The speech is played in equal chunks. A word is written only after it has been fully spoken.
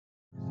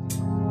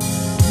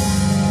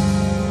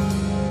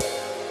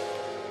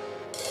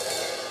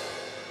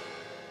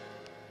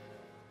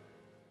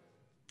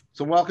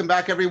So welcome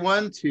back,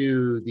 everyone,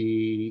 to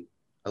the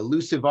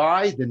Elusive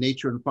I, the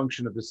nature and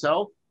function of the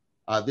self.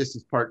 This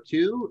is part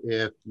two.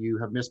 If you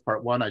have missed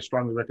part one, I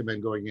strongly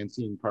recommend going and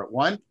seeing part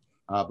one.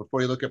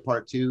 Before you look at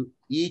part two,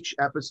 each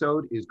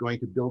episode is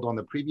going to build on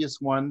the previous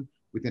one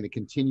within a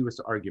continuous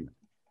argument.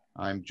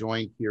 I'm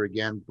joined here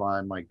again by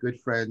my good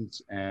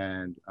friends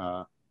and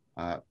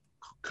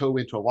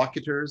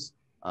co-interlocutors,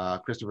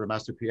 Christopher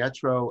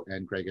Mastropietro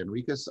and Greg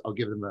Enriquez. I'll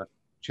give them a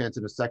chance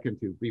in a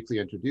second to briefly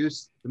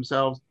introduce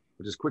themselves.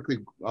 But just quickly,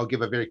 I'll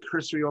give a very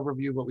cursory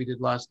overview of what we did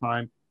last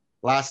time.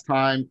 Last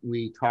time,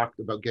 we talked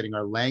about getting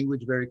our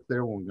language very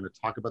clear when we're going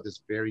to talk about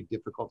this very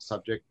difficult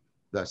subject,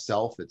 the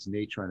self, its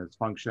nature and its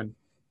function.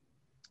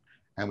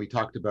 And we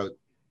talked about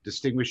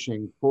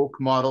distinguishing folk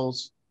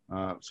models,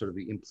 sort of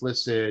the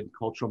implicit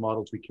cultural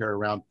models we carry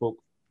around, folk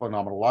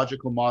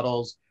phenomenological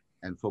models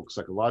and folk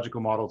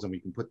psychological models, and we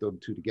can put those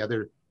two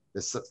together.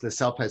 The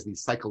self has these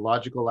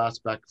psychological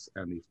aspects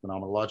and these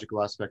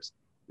phenomenological aspects.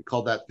 We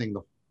call that thing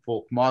the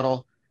folk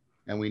model.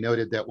 And we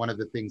noted that one of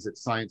the things that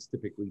science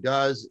typically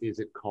does is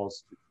it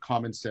calls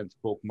common sense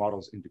folk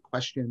models into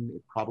question.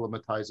 It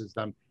problematizes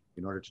them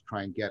in order to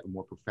try and get a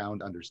more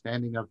profound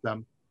understanding of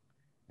them.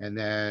 And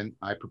then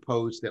I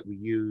proposed that we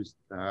use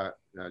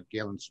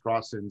Galen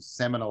Strawson's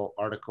seminal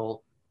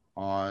article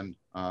on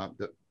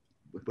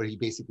where he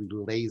basically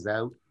lays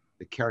out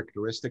the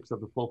characteristics of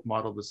the folk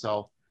model of the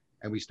self.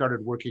 And we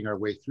started working our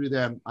way through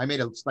them. I made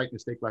a slight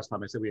mistake last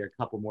time. I said we had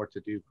a couple more to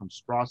do from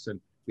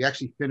Strawson. We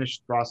actually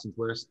finished Strawson's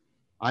list.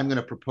 I'm going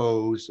to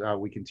propose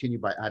we continue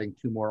by adding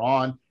two more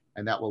on,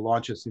 and that will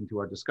launch us into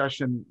our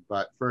discussion.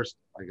 But first,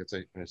 like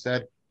I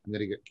said, I'm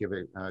going to give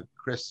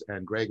Chris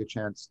and Greg a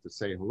chance to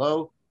say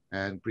hello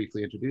and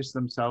briefly introduce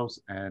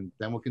themselves, and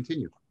then we'll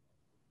continue.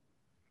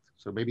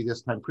 So maybe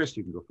this time, Chris,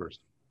 you can go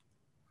first.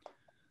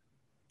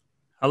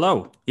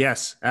 Hello.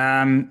 Yes.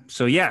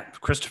 So yeah,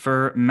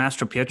 Christopher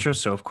Mastropietro.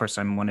 So of course,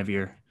 I'm one of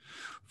your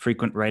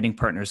frequent writing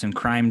partners in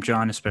crime,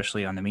 John,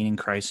 especially on the meaning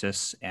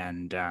crisis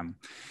and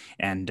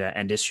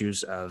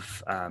issues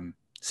of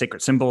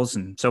sacred symbols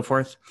and so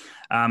forth.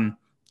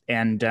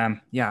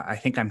 Yeah, I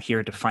think I'm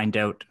here to find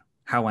out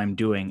how I'm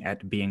doing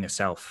at being a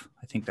self.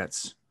 I think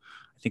that's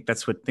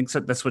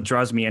what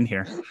draws me in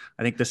here.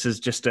 I think this is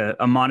just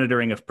a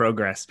monitoring of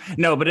progress.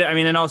 No, but I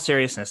mean, in all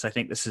seriousness, I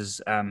think this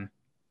is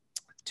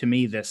to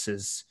me. This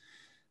is.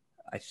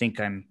 I think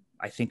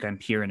I'm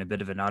here in a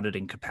bit of an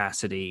auditing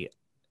capacity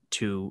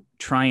to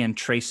try and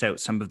trace out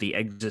some of the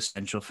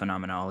existential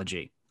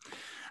phenomenology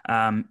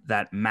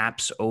that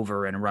maps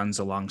over and runs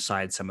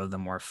alongside some of the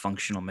more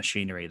functional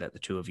machinery that the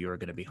two of you are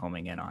going to be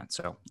homing in on.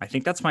 So I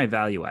think that's my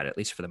value at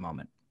least for the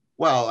moment.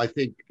 Well, I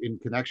think in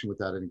connection with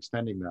that and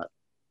extending that,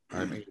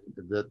 I mean,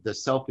 the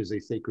self is a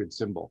sacred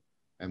symbol,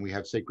 and we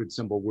have sacred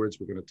symbol words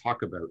we're going to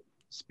talk about,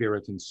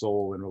 spirit and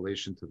soul in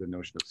relation to the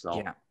notion of self.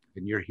 Yeah.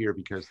 And you're here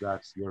because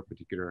that's your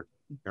particular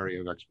area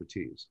of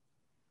expertise.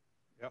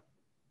 Yep.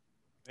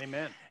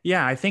 Amen.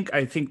 Yeah, I think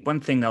one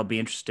thing I'll be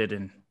interested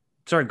in.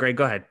 Sorry, Greg,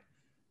 go ahead.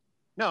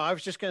 No, I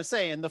was just going to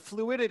say, and the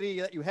fluidity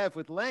that you have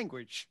with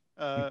language,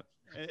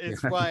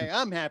 it's why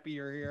I'm happy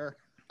you're here.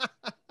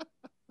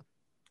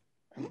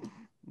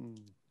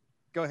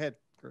 Go ahead,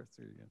 Chris.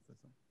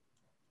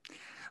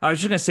 I was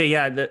just going to say,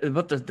 yeah,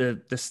 about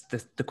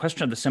the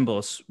question of the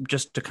symbols,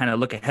 just to kind of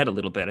look ahead a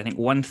little bit. I think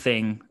one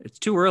thing, it's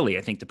too early,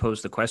 I think, to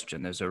pose the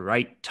question. There's a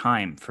right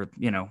time for,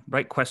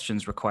 right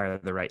questions require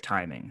the right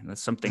timing. And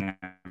that's something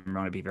I'm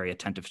going to be very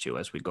attentive to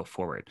as we go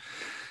forward.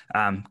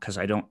 Because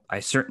I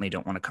certainly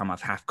don't want to come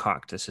off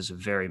half-cocked. This is a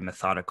very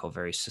methodical,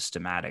 very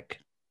systematic,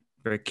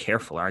 very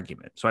careful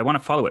argument. So I want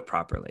to follow it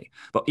properly.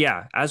 But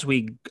yeah, as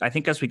we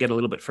get a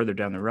little bit further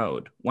down the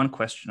road, one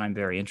question I'm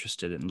very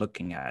interested in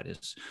looking at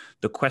is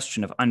the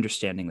question of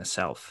understanding the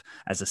self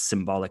as a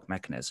symbolic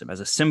mechanism, as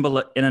a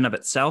symbol in and of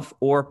itself,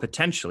 or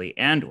potentially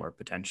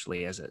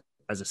as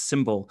a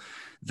symbol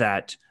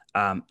that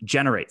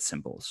generates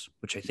symbols,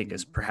 which I think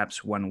is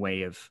perhaps one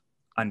way of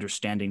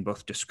understanding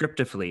both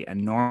descriptively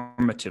and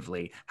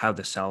normatively how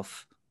the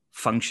self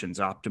functions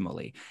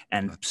optimally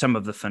and some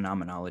of the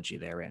phenomenology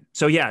therein.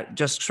 So yeah,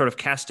 just sort of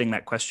casting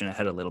that question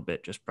ahead a little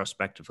bit, just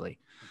prospectively.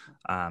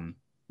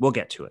 We'll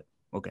get to it.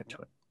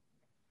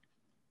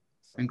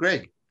 And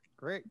Greg.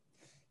 Great.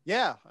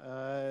 Yeah.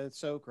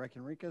 So Greg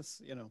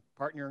Enriquez,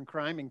 partner in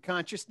crime and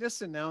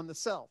consciousness, and now in the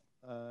self.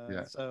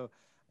 So,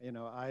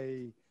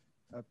 I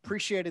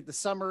appreciated the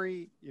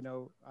summary.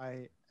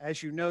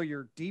 As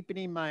you're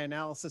deepening my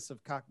analysis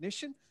of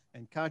cognition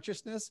and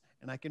consciousness,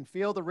 and I can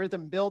feel the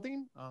rhythm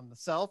building on the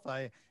self.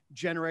 I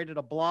generated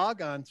a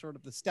blog on sort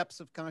of the steps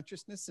of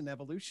consciousness and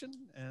evolution,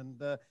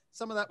 and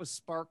some of that was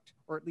sparked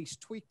or at least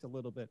tweaked a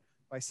little bit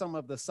by some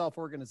of the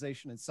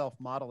self-organization and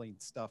self-modeling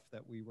stuff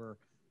that we were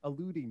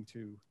alluding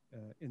to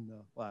in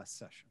the last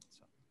session.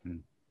 So.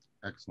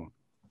 Excellent.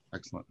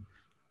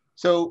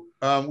 So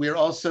we're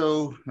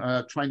also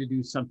trying to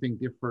do something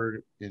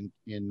different in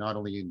not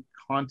only in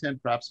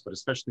content, perhaps, but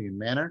especially in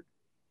manner.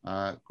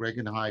 Greg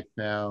and I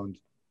found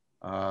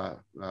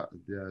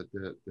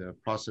the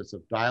process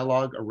of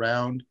dialogue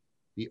around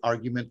the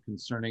argument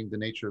concerning the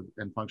nature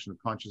and function of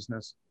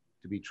consciousness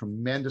to be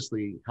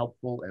tremendously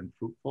helpful and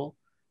fruitful.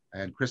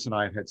 And Chris and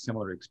I have had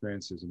similar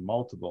experiences in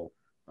multiple,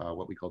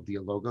 what we call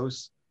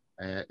dialogos.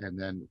 And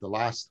then the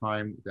last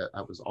time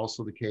that was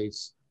also the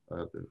case,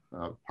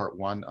 part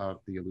one of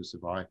the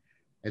Elusive I.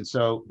 And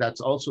so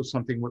that's also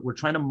something we're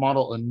trying to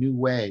model a new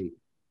way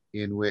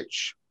in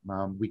which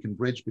we can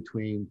bridge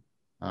between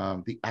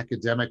the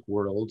academic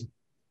world,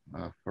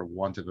 for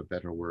want of a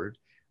better word,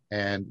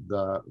 and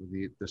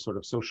the sort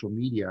of social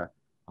media,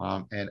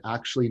 and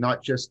actually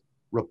not just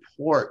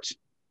report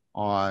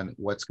on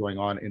what's going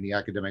on in the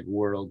academic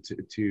world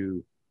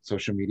to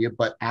social media,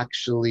 but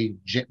actually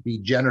be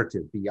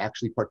generative, be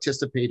actually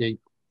participating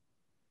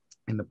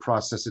in the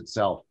process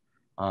itself.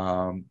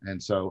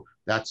 And so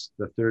that's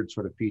the third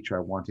sort of feature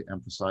I want to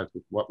emphasize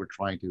with what we're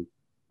trying to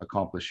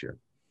accomplish here.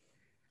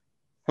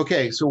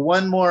 Okay, so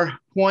one more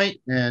point,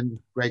 and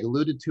Greg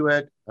alluded to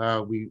it.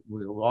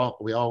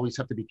 We always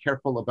have to be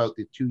careful about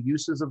the two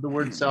uses of the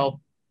word self.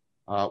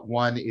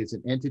 One is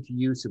an entity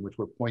use in which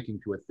we're pointing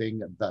to a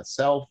thing, the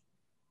self,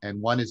 and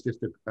one is just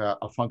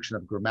a function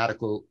of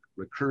grammatical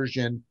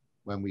recursion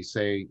when we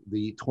say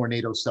the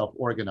tornado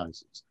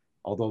self-organizes.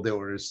 Although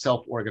there is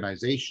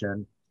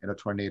self-organization in a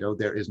tornado,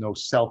 there is no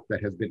self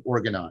that has been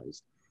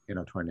organized in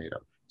a tornado.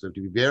 So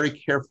to be very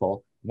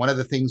careful, one of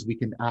the things we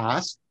can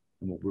ask,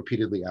 and we'll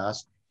repeatedly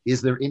ask,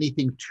 is there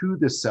anything to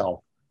the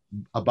self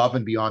above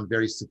and beyond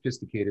very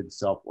sophisticated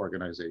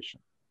self-organization?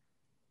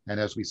 And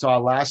as we saw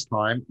last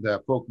time, the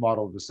folk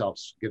model of the self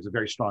gives a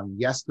very strong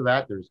yes to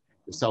that. The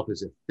self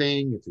is a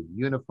thing, it's a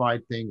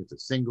unified thing, it's a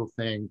single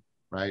thing,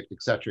 right,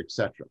 et cetera, et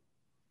cetera.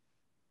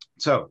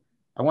 So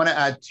I want to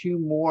add two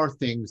more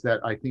things that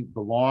I think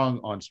belong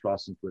on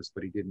Strawson's list,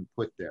 but he didn't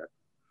put there.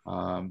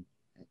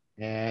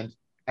 And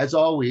as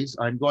always,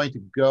 I'm going to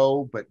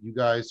go, but you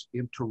guys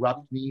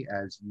interrupt me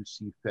as you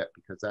see fit,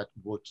 because that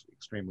works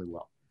extremely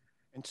well.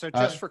 And so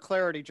just for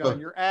clarity, John,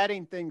 you're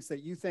adding things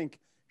that you think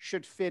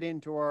should fit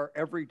into our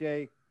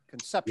everyday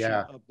conception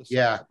of the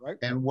self, right?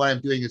 And what I'm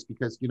doing is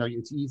because, you know,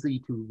 it's easy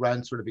to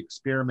run sort of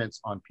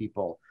experiments on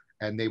people,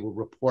 and they will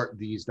report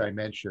these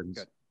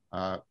dimensions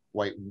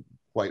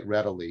quite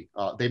readily.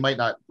 They might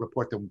not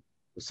report them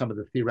with some of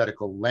the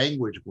theoretical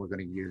language we're going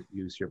to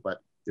use here,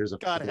 but there's a—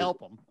 God help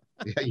them.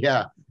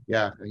 yeah,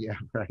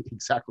 right,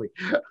 exactly.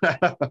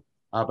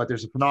 But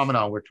there's a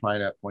phenomenon we're trying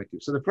to point to.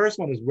 So the first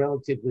one is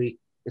relatively,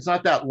 it's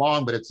not that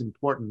long, but it's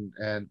important,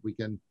 and we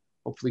can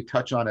hopefully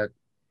touch on it.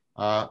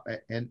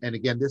 And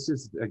again, this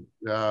is,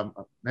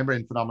 remember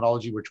in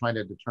phenomenology, we're trying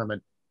to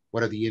determine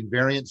what are the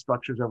invariant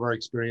structures of our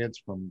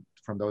experience from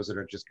those that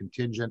are just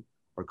contingent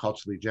or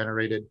culturally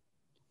generated.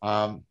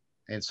 And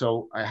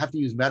so I have to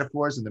use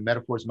metaphors, and the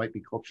metaphors might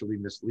be culturally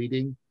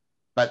misleading,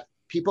 but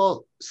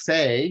people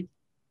say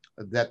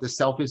that the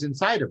self is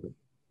inside of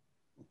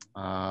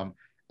them.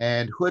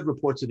 And Hood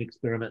reports an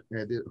experiment,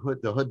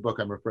 the Hood book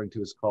I'm referring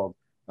to is called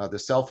The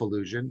Self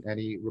Illusion, and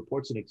he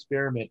reports an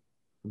experiment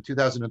from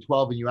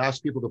 2012, and you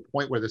ask people to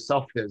point where the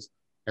self is,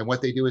 and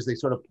what they do is they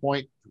sort of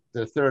point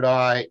the third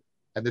eye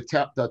and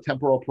the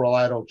temporal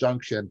parietal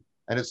junction,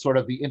 and it's sort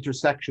of the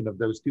intersection of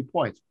those 2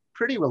 points,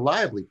 pretty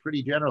reliably,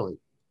 pretty generally.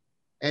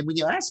 And when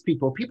you ask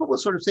people, people will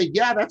sort of say,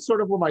 yeah, that's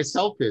sort of where my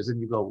self is. And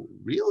you go,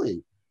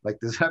 really? Like,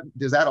 does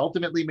that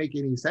ultimately make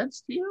any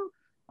sense to you?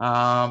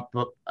 And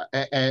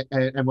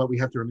what we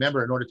have to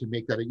remember in order to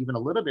make that even a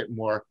little bit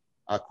more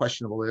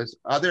questionable is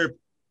other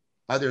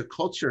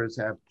cultures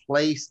have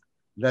placed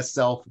the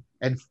self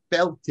and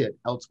felt it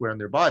elsewhere in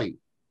their body.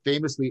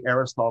 Famously,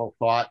 Aristotle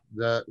thought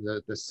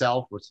the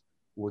self was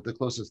the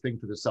closest thing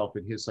to the self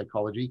in his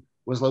psychology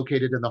was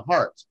located in the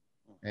heart.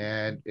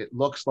 And it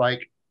looks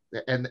like,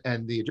 and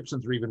the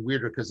Egyptians are even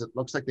weirder because it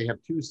looks like they have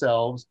 2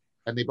 selves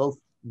and they both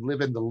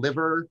live in the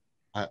liver.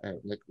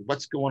 Like,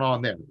 what's going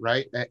on there,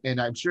 right?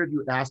 And I'm sure if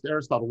you asked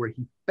Aristotle where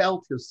he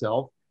felt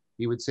himself,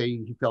 he would say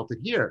he felt it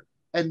here.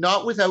 And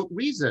not without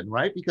reason,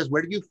 right? Because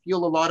where do you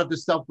feel a lot of the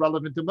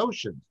self-relevant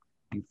emotions?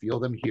 You feel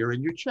them here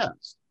in your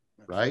chest,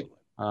 right?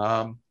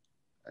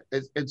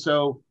 And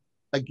so,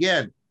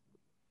 again,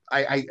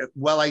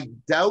 while I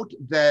doubt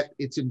that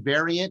it's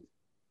invariant,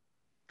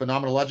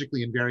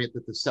 phenomenologically invariant,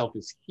 that the self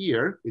is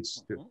here,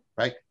 it's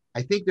right.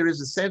 I think there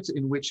is a sense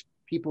in which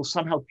people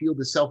somehow feel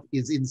the self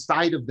is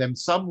inside of them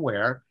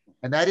somewhere,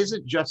 and that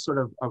isn't just sort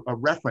of a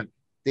referent.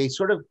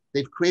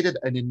 They've created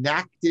an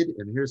enacted,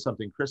 and here's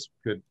something Chris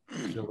could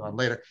build on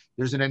later.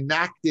 There's an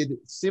enacted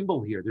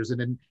symbol here.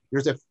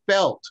 There's a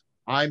felt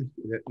I'm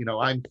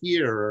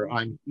here, or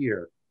I'm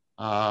here,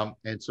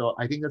 and so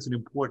I think that's an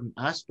important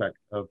aspect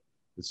of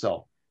the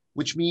self,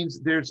 which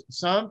means there's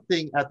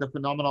something at the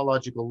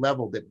phenomenological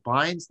level that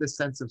binds the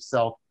sense of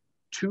self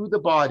to the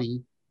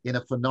body in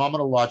a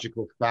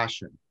phenomenological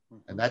fashion.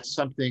 And that's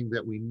something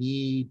that we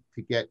need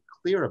to get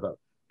clear about,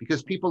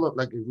 because people,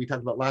 like we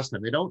talked about last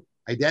time, they don't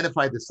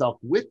identify the self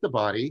with the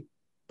body,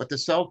 but the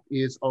self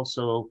is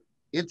also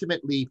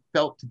intimately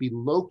felt to be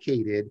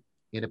located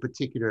in a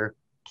particular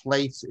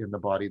place in the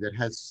body that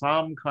has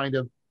some kind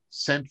of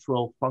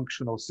central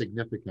functional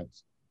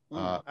significance.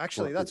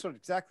 Actually, that's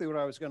exactly what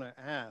I was going to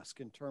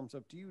ask in terms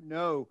of, do you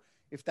know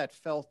if that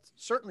felt,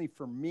 certainly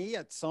for me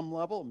at some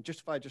level, and just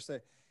if I just say,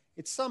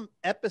 it's some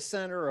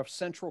epicenter of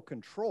central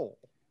control.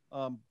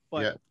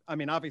 But yeah. I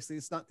mean, obviously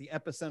it's not the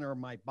epicenter of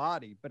my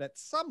body, but at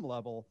some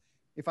level,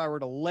 if I were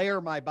to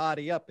layer my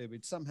body up, it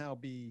would somehow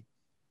be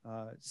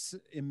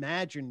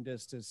imagined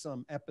as to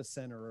some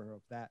epicenter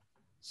of that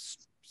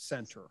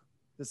center.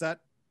 Does that?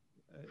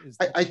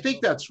 I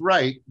think that's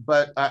right,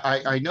 but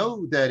I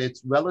know that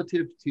it's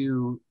relative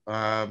to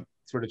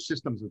sort of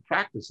systems of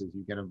practices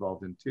you get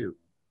involved in too.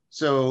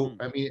 So,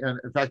 I mean, and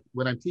in fact,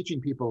 when I'm teaching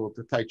people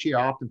the Tai Chi,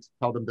 I often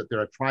tell them that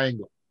they're a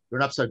triangle. They're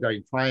an upside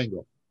down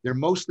triangle. They're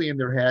mostly in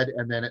their head,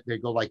 and then they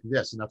go like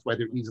this, and that's why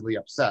they're easily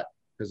upset,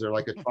 because they're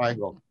like a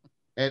triangle.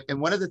 And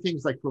one of the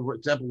things, like, for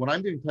example, when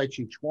I'm doing Tai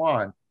Chi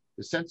Chuan,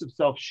 the sense of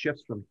self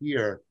shifts from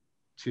here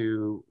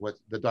to what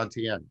the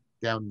Dantian,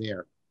 down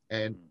there.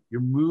 And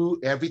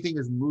everything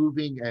is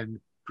moving and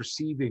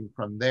perceiving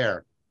from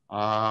there.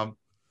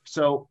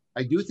 So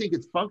I do think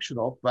it's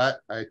functional,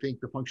 but I think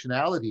the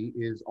functionality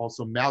is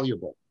also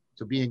malleable.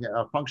 So being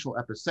a functional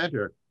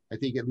epicenter, I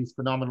think at least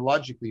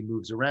phenomenologically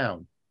moves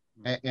around.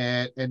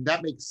 And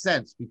that makes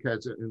sense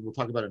because, and we'll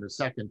talk about it in a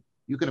second,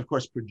 you can of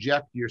course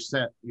project your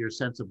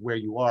sense of where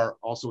you are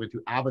also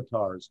into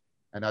avatars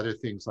and other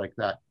things like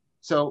that.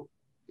 So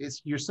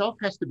yourself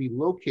has to be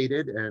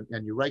located,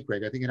 and you're right,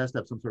 Greg, I think it has to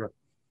have some sort of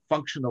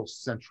functional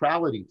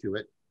centrality to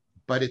it,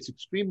 but it's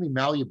extremely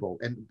malleable,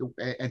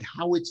 and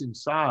how it's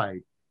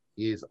inside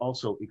is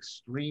also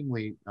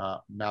extremely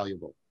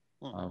malleable.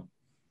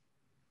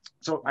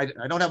 So I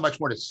don't have much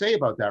more to say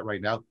about that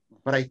right now,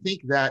 but I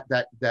think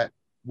that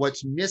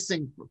what's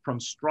missing from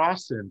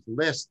Strawson's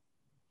list,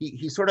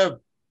 he sort of,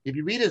 if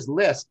you read his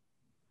list,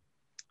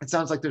 it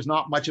sounds like there's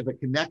not much of a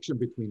connection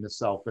between the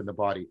self and the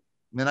body.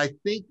 And I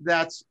think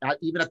that's,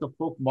 even at the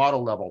folk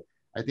model level,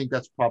 I think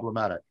that's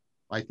problematic.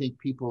 I think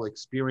people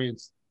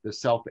experience the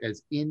self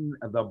as in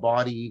the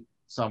body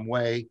some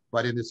way,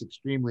 but in this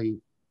extremely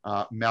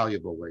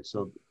malleable way.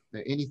 So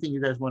anything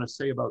you guys want to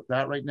say about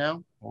that right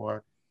now,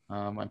 or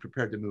I'm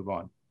prepared to move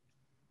on.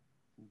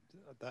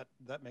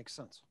 That makes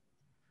sense.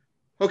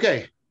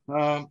 Okay,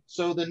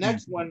 so the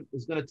next one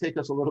is going to take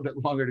us a little bit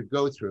longer to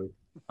go through.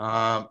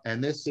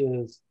 And this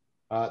is,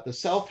 the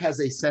self has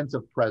a sense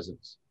of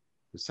presence.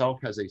 The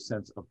self has a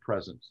sense of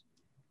presence.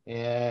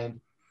 And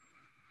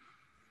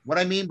what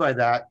I mean by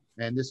that,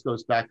 and this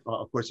goes back,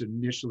 of course,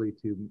 initially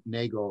to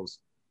Nagel's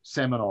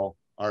seminal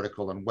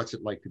article on what's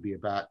it like to be a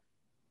bat.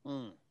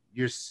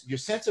 Your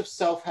sense of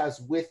self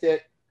has with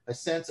it a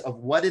sense of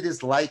what it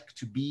is like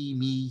to be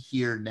me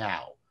here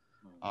now,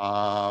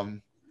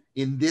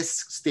 in this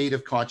state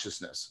of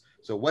consciousness.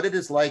 So what it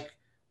is like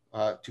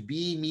to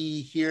be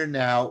me here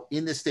now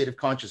in this state of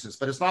consciousness.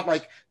 But it's not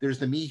like there's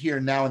the me here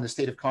now in the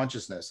state of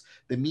consciousness.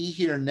 The me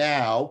here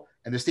now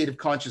and the state of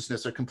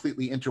consciousness are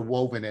completely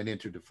interwoven and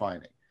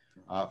interdefining.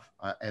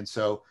 And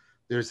so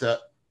there's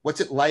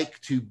what's it like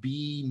to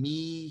be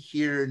me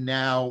here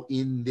now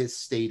in this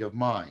state of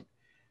mind?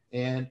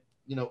 And,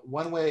 you know,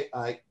 one way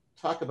I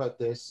talk about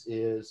this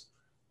is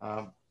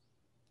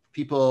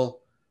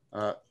people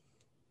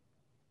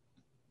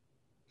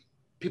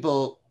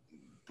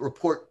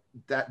report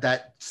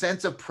that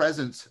sense of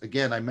presence.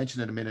 Again, I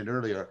mentioned it a minute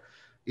earlier,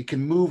 it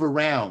can move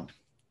around.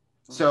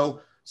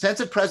 So sense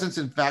of presence,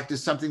 in fact,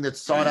 is something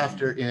that's sought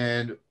after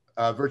in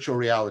virtual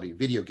reality,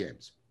 video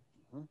games.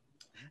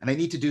 And I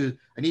need to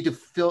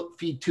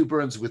feed two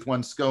birds with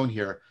one stone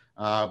here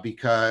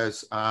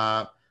because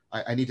I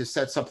need to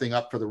set something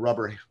up for the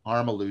rubber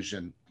arm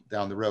illusion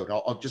down the road.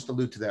 I'll just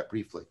allude to that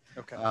briefly.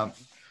 Okay.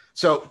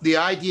 So the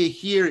idea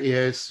here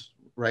is,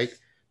 right,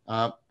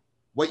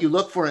 what you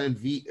look for in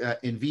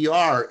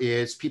VR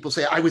is people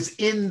say, I was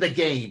in the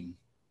game,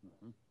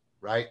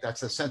 right?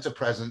 That's a sense of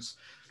presence.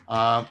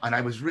 And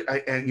I was,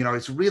 and you know,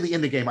 it's really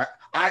in the game.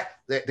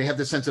 They have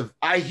the sense of,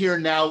 I here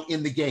now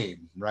in the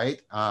game,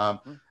 right?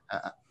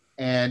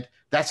 And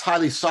that's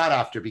highly sought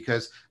after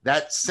because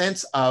that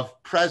sense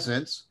of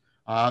presence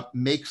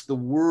makes the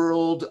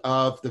world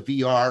of the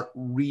VR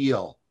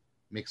real,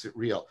 makes it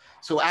real.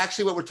 So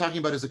actually what we're talking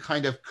about is a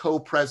kind of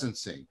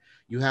co-presencing.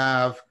 You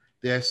have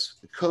this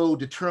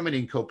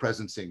co-determining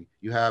co-presencing.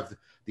 You have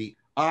the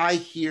I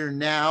here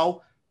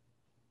now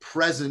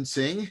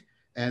presencing,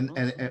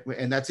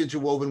 and that's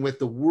interwoven with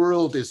the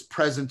world is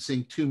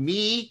presencing to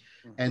me,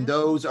 and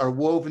those are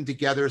woven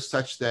together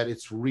such that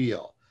it's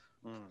real.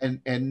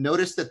 And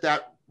notice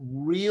that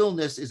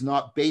realness is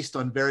not based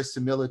on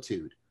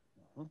verisimilitude.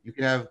 You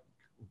can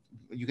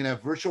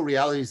have virtual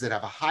realities that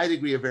have a high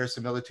degree of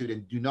verisimilitude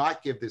and do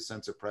not give this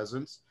sense of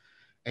presence.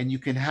 And you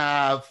can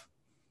have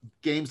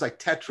games like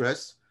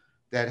Tetris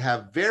that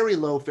have very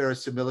low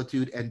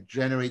verisimilitude and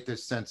generate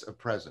this sense of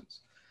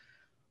presence.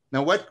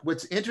 Now,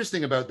 what's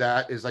interesting about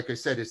that is, like I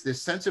said, is this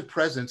sense of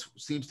presence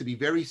seems to be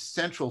very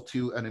central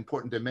to an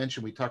important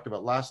dimension we talked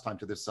about last time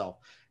to the self,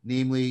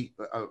 namely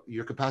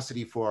your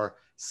capacity for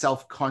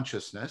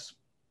self-consciousness.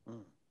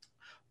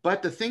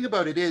 But the thing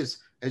about it is,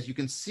 as you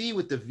can see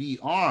with the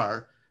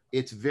VR,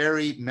 it's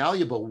very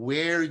malleable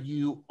where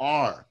you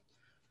are.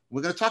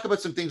 We're going to talk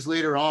about some things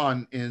later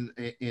on in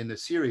the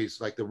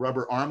series, like the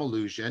rubber arm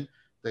illusion,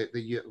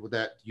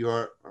 that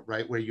your,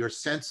 right, where your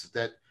sense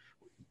that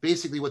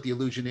basically what the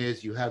illusion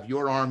is, you have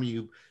your arm,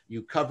 you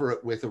cover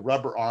it with a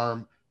rubber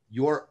arm,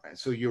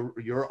 so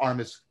your arm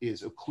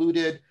is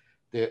occluded,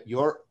 the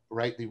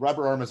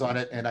rubber arm is on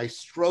it, and I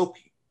stroke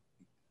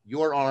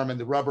your arm and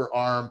the rubber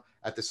arm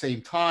at the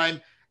same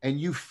time, and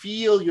you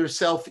feel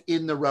yourself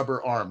in the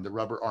rubber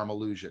arm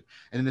illusion.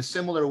 And in a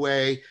similar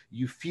way,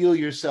 you feel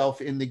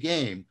yourself in the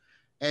game.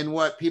 And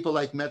what people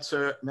like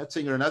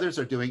Metzinger and others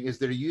are doing is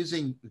they're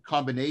using a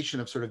combination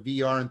of sort of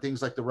VR and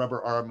things like the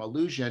rubber arm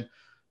illusion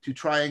to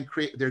try and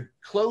create, they're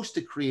close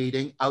to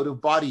creating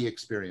out-of-body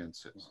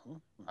experiences,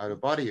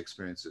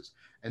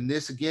 And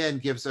this again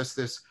gives us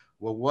this,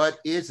 well, what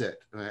is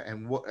it?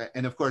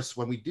 And of course,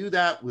 when we do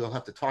that, we'll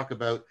have to talk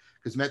about,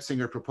 because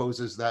Metzinger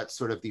proposes that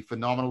sort of the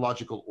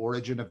phenomenological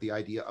origin of the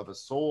idea of a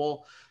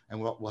soul,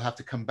 and we'll have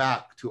to come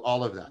back to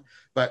all of that.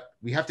 But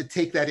we have to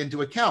take that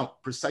into account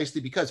precisely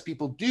because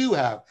people do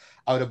have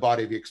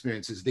out-of-body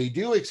experiences. They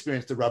do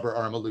experience the rubber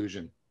arm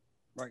illusion.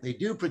 Right. They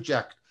do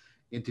project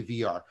into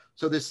VR.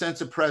 So this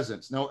sense of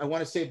presence. Now, I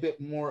want to say a bit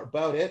more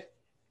about it.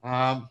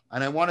 And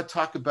I want to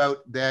talk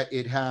about that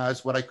it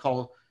has what I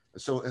call,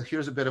 so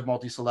here's a bit of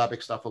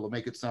multisyllabic stuff. It'll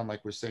make it sound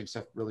like we're saying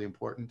stuff really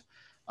important.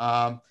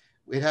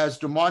 It has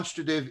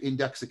demonstrative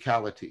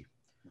indexicality.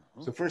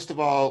 So first of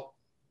all,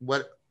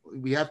 what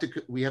we have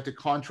to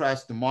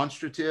contrast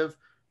demonstrative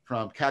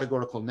from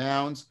categorical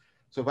nouns.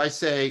 So if I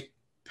say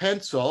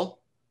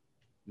pencil,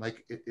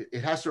 like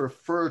it has to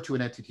refer to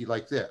an entity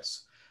like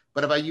this.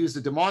 But if I use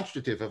the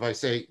demonstrative, if I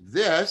say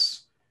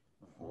this,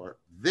 or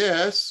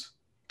this,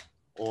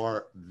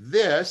 or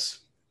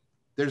this,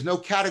 there's no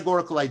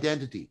categorical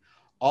identity.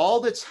 All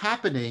that's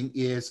happening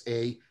is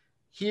a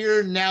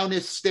here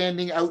nowness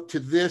standing out to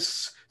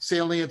this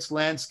salience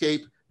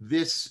landscape,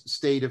 this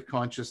state of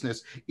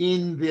consciousness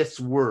in this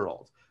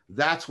world.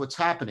 That's what's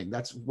happening.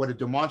 That's what a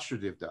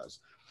demonstrative does.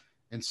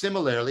 And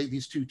similarly,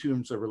 these two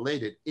terms are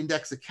related.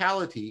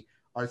 Indexicality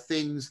are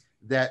things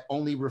that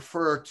only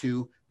refer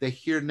to the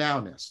here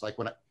nowness, like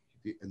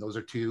and those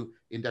are two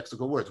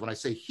indexical words. When I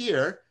say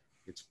here,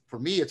 for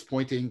me, it's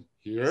pointing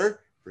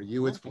here. For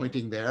you, it's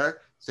pointing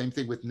there. Same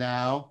thing with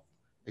now,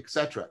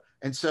 etc.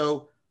 And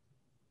so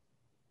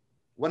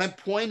what I'm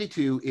pointing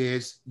to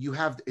is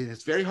and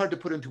it's very hard to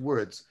put into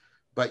words,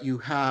 but you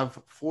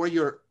have for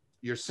your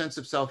sense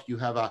of self, you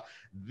have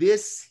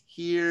this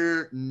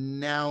here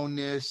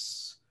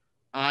nowness,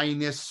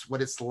 I-ness,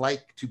 what it's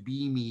like to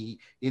be me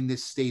in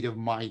this state of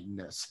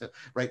mindness,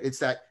 right? It's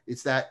that,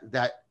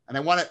 and I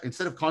want to,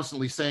 instead of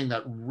constantly saying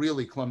that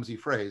really clumsy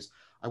phrase,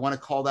 I want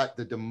to call that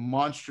the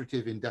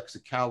demonstrative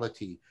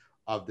indexicality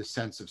of the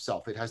sense of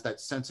self. It has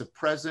that sense of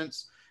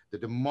presence, the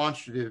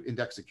demonstrative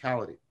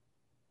indexicality.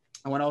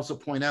 I want to also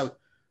point out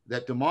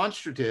that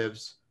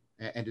demonstratives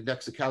and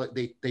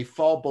indexicality, they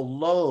fall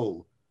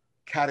below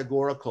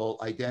categorical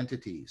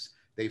identities.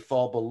 They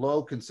fall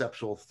below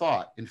conceptual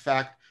thought. In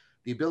fact,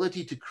 the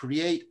ability to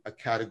create a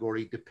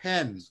category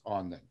depends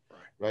on them,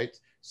 right?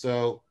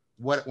 So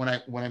when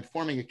I'm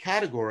forming a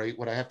category,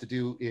 what I have to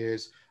do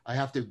is I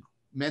have to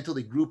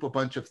mentally group a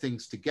bunch of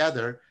things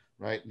together,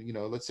 right?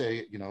 Let's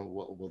say,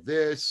 well,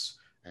 this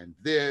and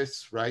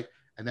this, right?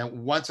 And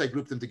then once I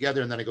group them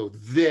together and then I go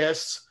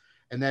this,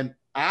 and then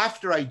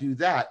after I do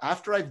that,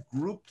 after I've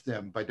grouped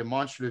them by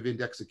demonstrative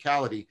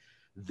indexicality,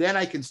 then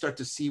I can start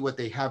to see what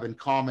they have in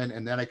common,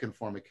 and then I can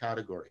form a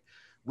category.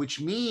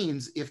 Which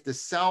means if the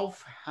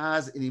self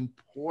has an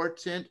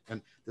important,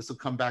 and this will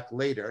come back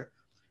later,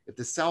 if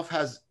the self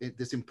has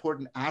this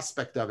important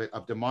aspect of it,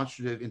 of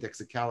demonstrative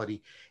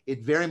indexicality,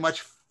 it very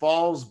much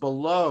falls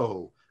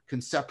below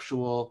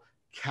conceptual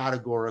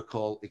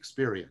categorical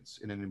experience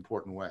in an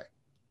important way.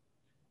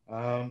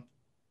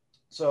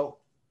 So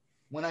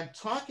when I'm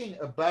talking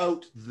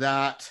about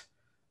that,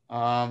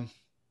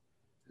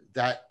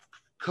 that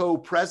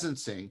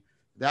co-presencing,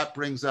 that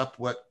brings up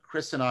what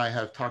Chris and I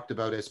have talked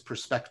about as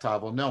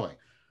perspectival knowing.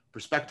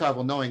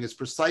 Perspectival knowing is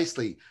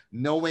precisely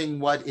knowing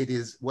what it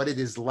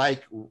is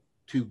like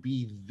to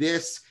be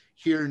this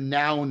here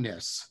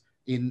nowness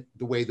in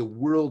the way the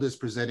world is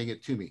presenting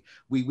it to me.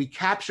 We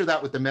capture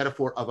that with the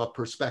metaphor of a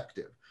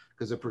perspective,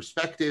 because a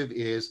perspective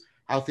is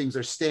how things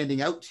are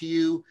standing out to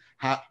you,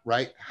 how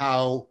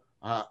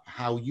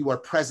you are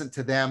present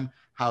to them,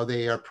 how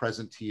they are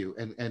present to you.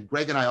 And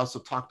Greg and I also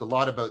talked a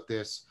lot about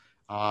this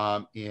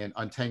in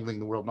Untangling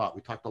the World Knot.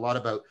 We talked a lot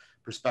about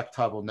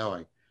perspectival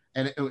knowing.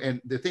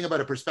 And the thing about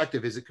a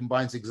perspective is it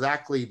combines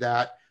exactly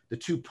that, the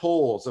two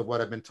poles of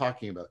what I've been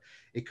talking about.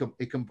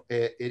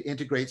 It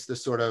integrates the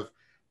sort of,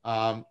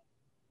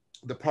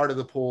 the part of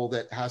the pole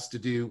that has to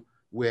do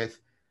with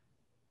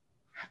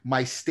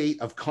my state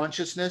of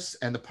consciousness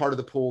and the part of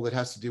the pole that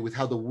has to do with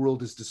how the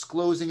world is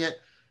disclosing it.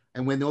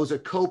 And when those are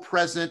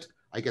co-present,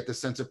 I get the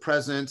sense of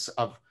presence,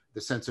 of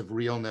the sense of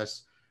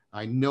realness.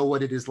 I know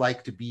what it is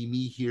like to be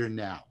me here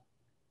now,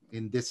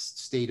 in this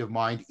state of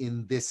mind,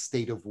 in this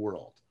state of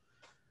world.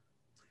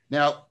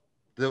 Now,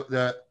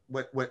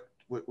 what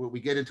we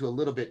get into a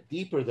little bit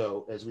deeper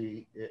though, as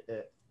we,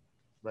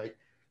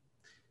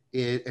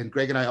 and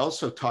Greg and I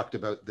also talked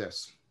about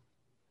this.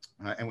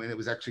 and when it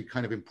was actually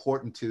kind of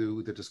important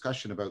to the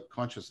discussion about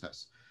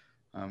consciousness.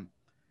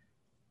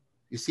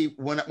 You see,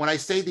 when I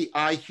say the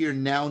I here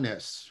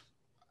nowness,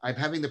 I'm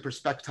having the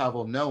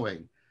perspectival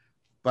knowing,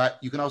 but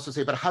you can also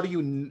say, but how do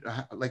you,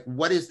 like,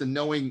 what is the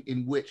knowing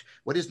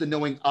what is the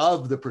knowing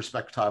of the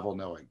perspectival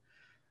knowing?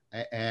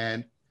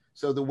 And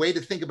so the way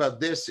to think about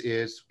this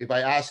is, if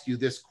I ask you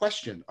this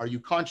question, are you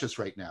conscious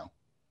right now?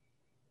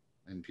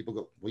 And people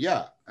go, well,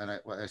 yeah. And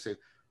I say,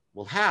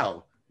 well,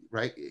 how,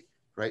 right?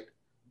 Right?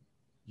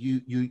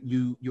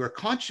 You are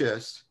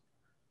conscious,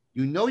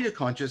 you know you're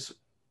conscious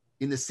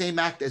in the same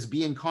act as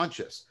being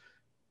conscious,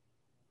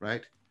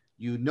 right?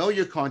 You know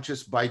you're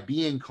conscious by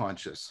being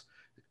conscious.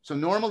 So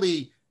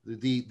normally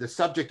the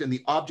subject and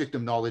the object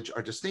of knowledge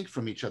are distinct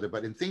from each other,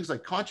 but in things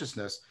like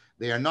consciousness,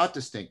 they are not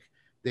distinct.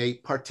 They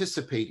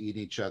participate in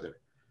each other.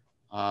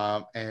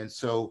 And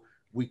so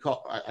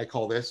I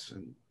call this,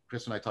 and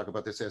Chris and I talk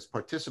about this as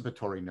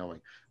participatory knowing,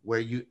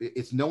 where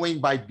it's knowing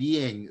by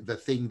being the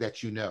thing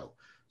that you know.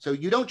 So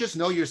you don't just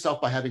know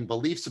yourself by having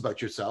beliefs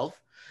about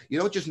yourself. You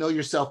don't just know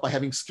yourself by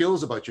having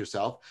skills about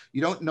yourself.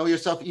 You don't know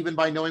yourself even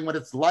by knowing what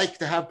it's like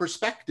to have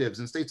perspectives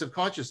and states of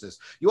consciousness.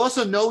 You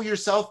also know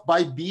yourself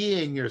by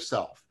being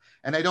yourself.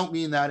 And I don't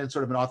mean that in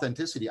sort of an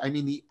authenticity. I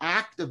mean the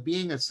act of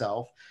being a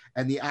self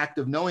and the act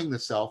of knowing the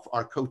self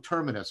are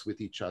coterminous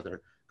with each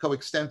other,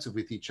 coextensive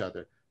with each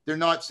other. They're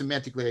not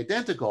semantically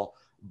identical,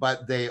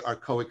 but they are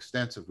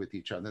coextensive with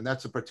each other. And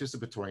that's a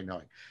participatory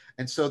knowing.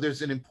 And so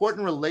there's an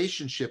important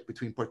relationship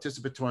between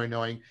participatory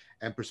knowing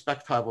and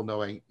perspectival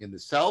knowing in the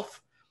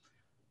self.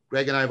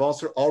 Greg and I have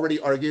also already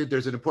argued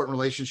there's an important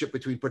relationship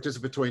between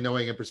participatory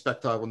knowing and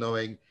perspectival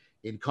knowing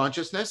in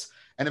consciousness.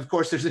 And of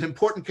course, there's an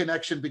important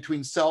connection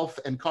between self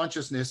and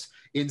consciousness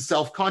in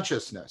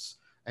self-consciousness.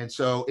 And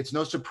so it's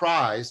no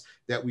surprise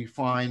that we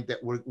find that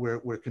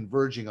we're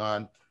converging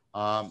on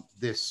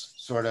this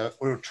sort of,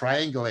 we're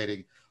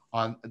triangulating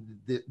on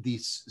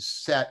these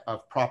set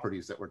of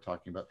properties that we're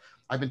talking about.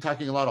 I've been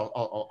talking a lot.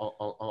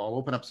 I'll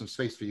open up some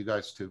space for you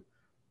guys to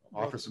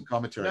offer some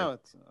commentary. No,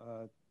 it's,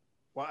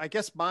 well, I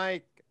guess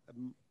my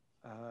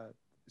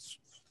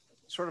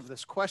sort of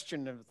this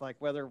question of like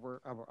whether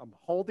I'm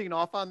holding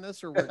off on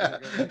this or we're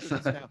going to go into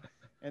this now,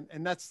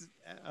 and that's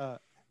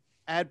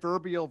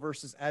adverbial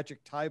versus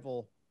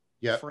adjectival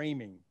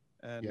framing.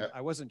 And I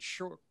wasn't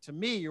sure. To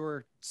me, you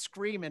were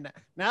screaming.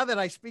 Now that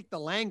I speak the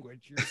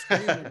language, you're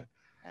screaming.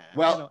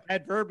 Well, you know,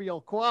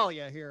 adverbial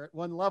qualia here at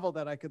one level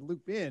that I could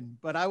loop in,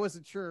 but I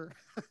wasn't sure.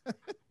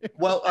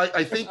 Well,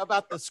 I think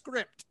about the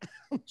script.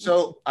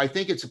 So I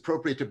think it's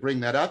appropriate to bring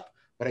that up,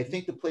 but I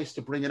think the place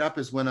to bring it up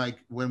is when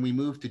we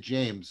move to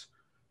James,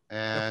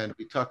 and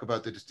we talk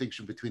about the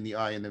distinction between the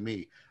I and the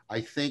me. I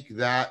think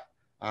that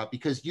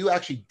because you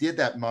actually did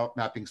that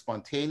mapping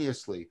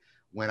spontaneously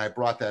when I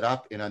brought that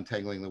up in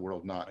Untangling the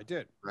World Knot. I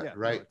did. Right. Yeah,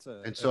 right.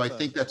 No, and so I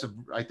think there's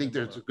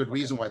a good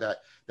reason why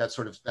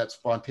that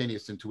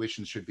spontaneous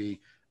intuition should be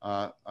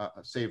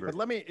savored. But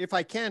let me, if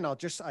I can,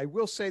 I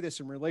will say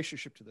this in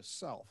relationship to the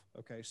self.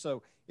 Okay.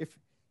 So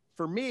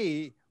for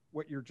me,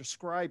 what you're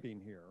describing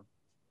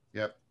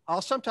here,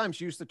 I'll sometimes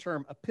use the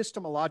term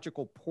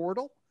epistemological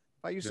portal.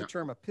 If I use the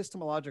term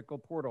epistemological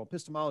portal,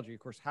 epistemology,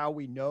 of course, how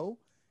we know.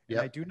 And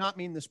I do not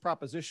mean this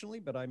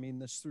propositionally, but I mean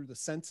this through the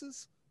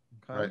senses.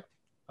 Okay.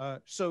 Right.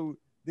 So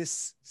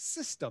this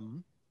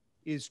system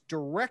is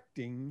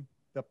directing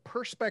the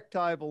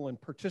perspectival and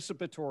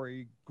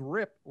participatory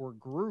grip or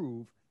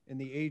groove in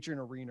the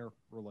agent-arena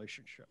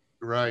relationship.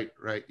 Right,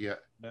 right, yeah.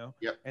 No?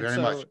 Yeah,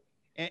 very much.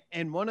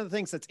 And one of the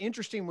things that's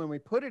interesting when we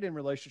put it in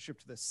relationship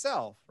to the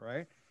self,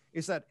 right,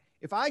 is that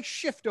if I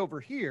shift over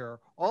here,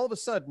 all of a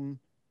sudden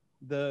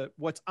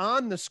what's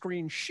on the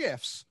screen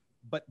shifts,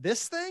 but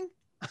this thing,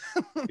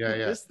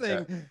 this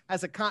thing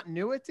has a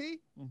continuity,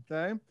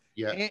 okay?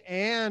 Yeah.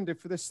 And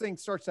if this thing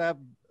starts to have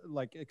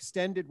like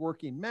extended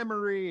working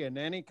memory and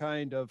any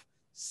kind of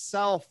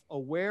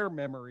self-aware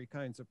memory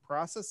kinds of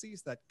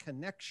processes, that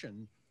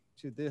connection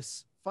to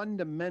this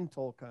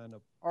fundamental kind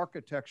of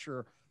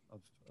architecture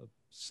of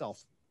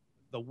self,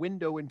 the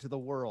window into the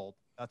world,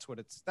 that's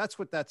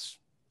what that's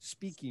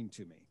speaking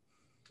to me.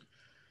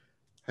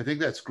 I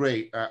think that's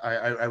great.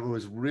 I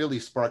was really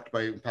sparked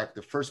by, in fact,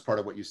 the first part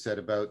of what you said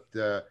about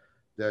the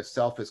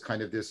self is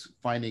kind of this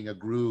finding a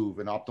groove,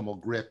 an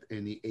optimal grip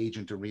in the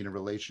agent-arena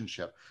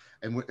relationship.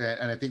 And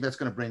I think that's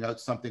going to bring out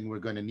something we're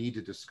going to need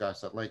to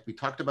discuss. Like we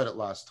talked about it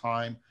last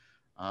time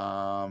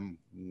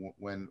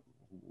when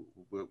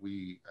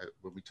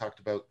we talked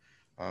about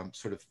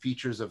sort of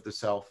features of the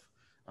self.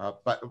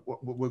 But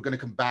we're going to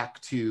come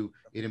back to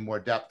it in more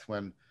depth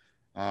when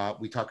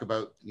we talk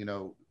about,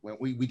 when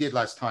we did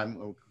last time,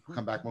 we'll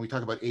come back when we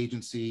talk about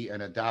agency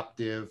and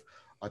adaptive,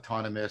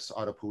 autonomous,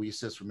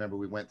 autopoiesis. Remember,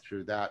 we went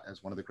through that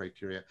as one of the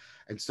criteria.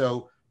 And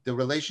so the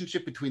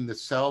relationship between the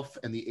self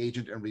and the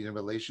agent-arena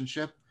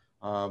relationship,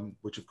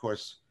 which of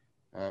course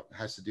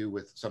has to do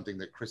with something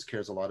that Chris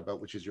cares a lot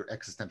about, which is your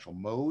existential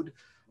mode.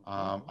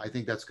 I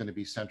think that's going to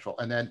be central.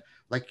 And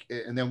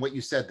then what you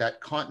said,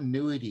 that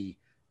continuity,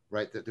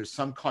 right? That there's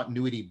some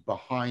continuity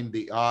behind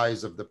the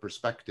eyes of the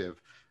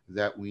perspective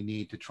that we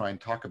need to try and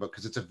talk about,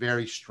 because it's a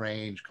very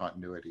strange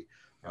continuity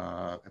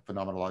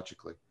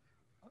phenomenologically.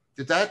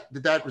 Did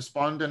that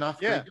respond enough?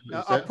 Yeah,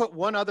 I'll put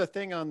one other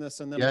thing on this,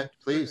 and then yeah,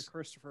 please,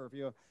 Christopher.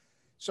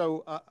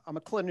 So I'm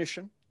a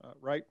clinician,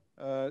 right?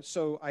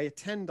 So I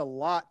attend a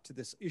lot to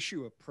this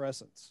issue of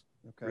presence.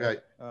 Okay.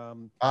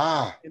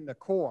 Right. In the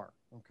core.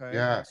 Okay.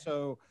 Yeah. And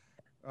so,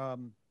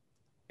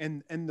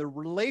 and the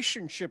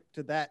relationship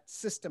to that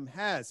system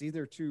has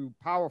either to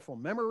powerful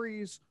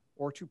memories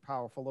or to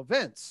powerful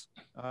events.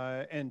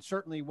 And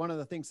certainly one of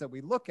the things that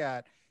we look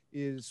at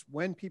is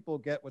when people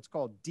get what's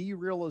called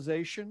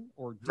derealization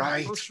or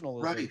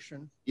depersonalization.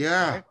 Right.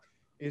 Yeah. Right,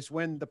 is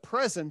when the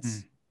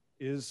presence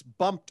is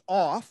bumped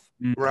off.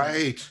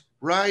 Right.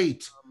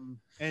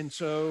 And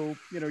so,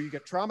 you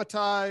get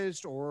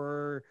traumatized,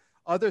 or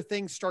other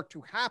things start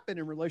to happen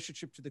in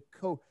relationship to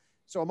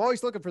so I'm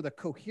always looking for the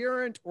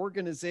coherent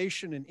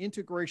organization and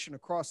integration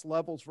across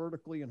levels,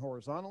 vertically and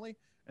horizontally.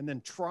 And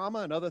then trauma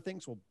and other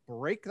things will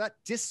break that,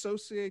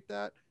 dissociate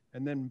that,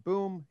 and then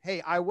boom,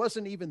 hey, I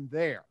wasn't even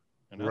there.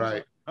 Right.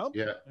 Like, oh,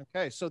 yeah.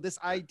 Okay. So this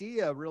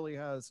idea really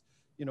has,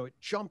 it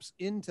jumps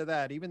into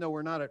that. Even though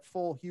we're not at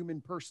full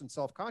human person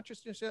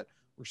self-consciousness yet,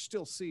 we're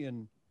still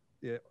seeing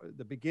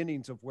the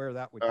beginnings of where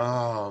that would.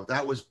 Oh,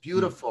 that was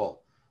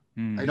beautiful.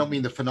 I don't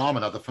mean the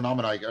phenomena. The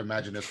phenomena, I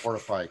imagine, is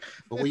horrifying.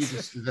 But what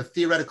the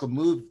theoretical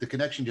move, the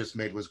connection just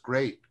made was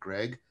great,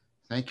 Greg.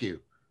 Thank you.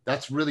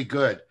 That's really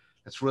good.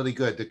 That's really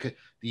good.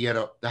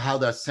 The how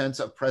the sense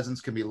of presence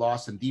can be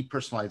lost in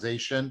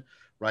depersonalization,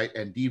 right,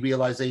 and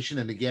derealization.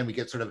 And again, we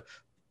get sort of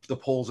the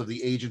poles of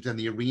the agent and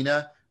the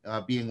arena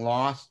being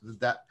lost.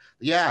 That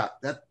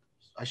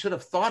I should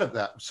have thought of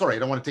that. Sorry, I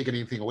don't want to take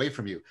anything away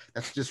from you.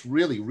 That's just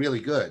really, really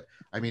good.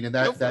 I mean, and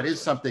that is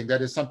something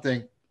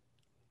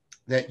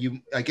that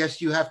I guess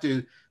you have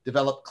to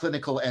develop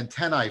clinical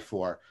antennae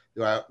for,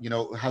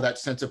 how that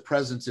sense of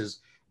presence is,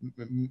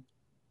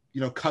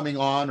 coming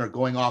on or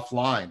going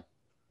offline.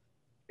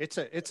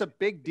 It's a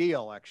big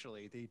deal,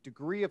 actually. The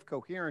degree of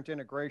coherent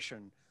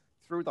integration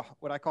through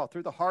what I call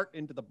through the heart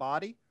into the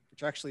body,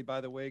 which actually,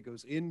 by the way,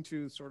 goes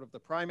into sort of the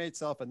primate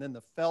self, and then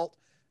the felt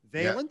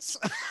valence.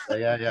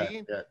 Yeah.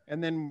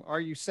 And then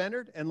are you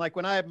centered? And like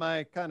when I have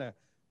my kind of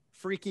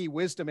freaky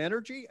wisdom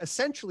energy,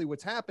 essentially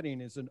what's happening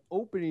is an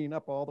opening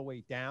up all the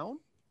way down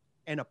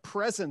and a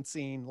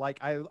presencing. Like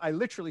I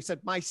literally said,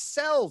 my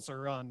cells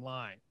are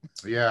online.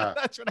 Yeah.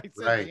 That's what I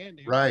said to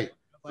Andy. Right.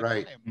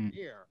 I am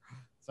here.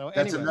 So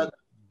anyway.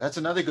 That's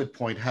another good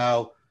point,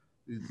 how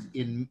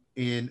in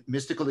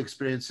mystical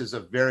experiences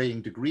of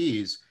varying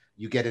degrees,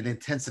 you get an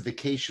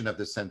intensification of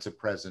the sense of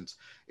presence.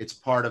 It's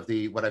part of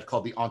what I've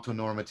called the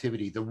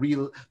ontonormativity,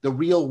 the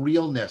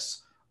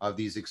realness of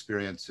these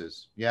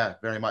experiences. Yeah,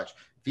 very much.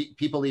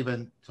 People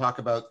even talk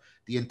about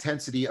the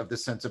intensity of the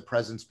sense of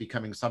presence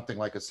becoming something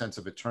like a sense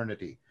of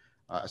eternity,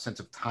 a sense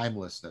of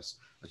timelessness.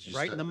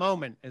 Right in the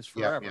moment is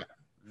forever.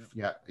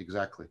 Yeah,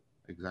 exactly.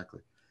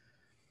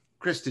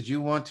 Chris, did you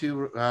want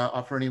to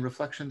offer any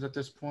reflections at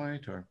this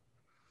point, or?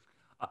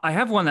 I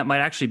have one that might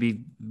actually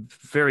be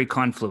very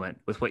confluent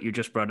with what you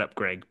just brought up,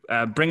 Greg.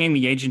 Bringing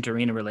the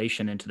agent-arena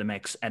relation into the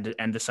mix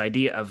and this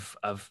idea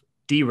of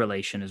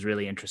derelation is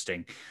really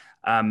interesting.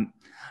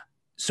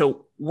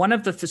 So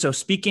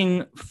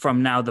speaking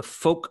from now the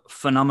folk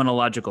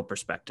phenomenological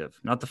perspective,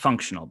 not the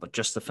functional, but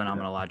just the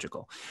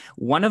phenomenological,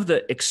 one of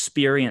the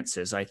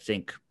experiences I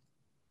think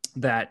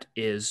that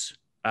is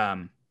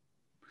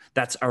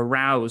that's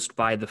aroused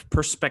by the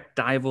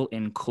perspectival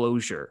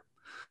enclosure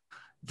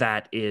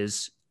that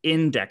is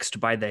indexed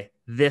by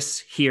this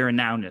here and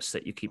nowness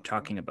that you keep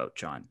talking about,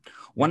 John.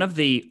 One of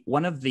the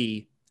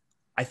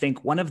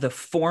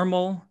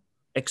formal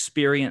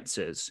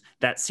experiences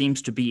that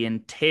seems to be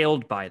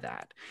entailed by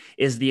that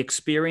is the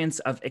experience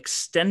of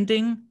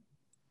extending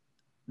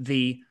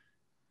the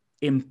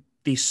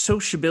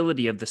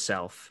sociability of the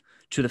self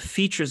to the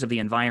features of the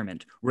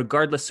environment,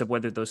 regardless of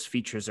whether those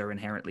features are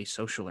inherently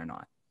social or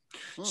not.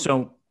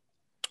 So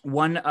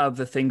one of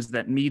the things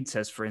that Mead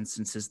says, for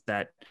instance, is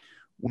that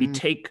we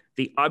take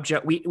the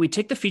object, we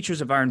take the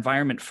features of our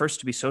environment first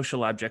to be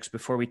social objects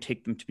before we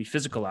take them to be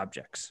physical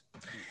objects.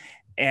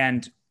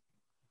 And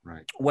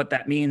what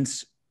that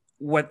means,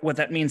 what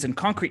that means in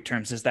concrete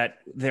terms is that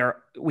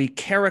we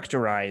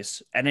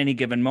characterize at any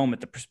given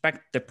moment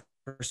the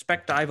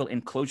perspectival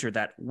enclosure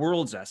that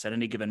worlds us at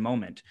any given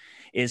moment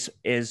is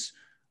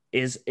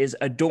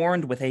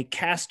adorned with a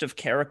cast of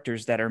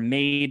characters that are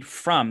made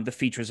from the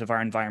features of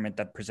our environment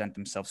that present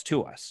themselves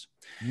to us.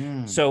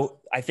 So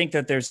I think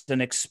that there's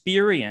an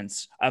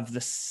experience of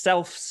the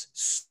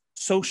self's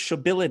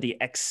sociability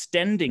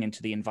extending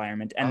into the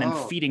environment and then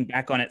feeding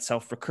back on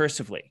itself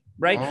recursively,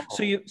 right?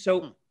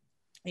 So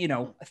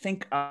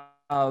think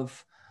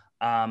of,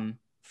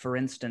 for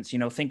instance,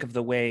 think of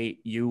the way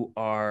you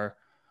are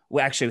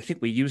well, actually, I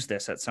think we used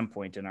this at some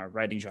point in our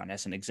writing, John,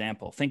 as an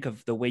example. Think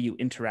of the way you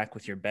interact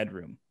with your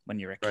bedroom when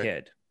you're a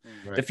kid.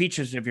 Right. The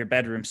features of your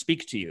bedroom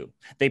speak to you.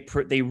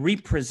 They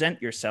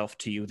represent yourself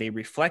to you. They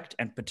reflect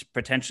and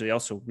potentially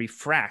also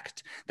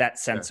refract that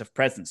sense of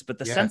presence. But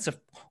the sense of,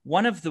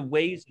 one of the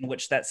ways in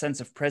which that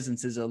sense of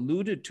presence is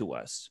alluded to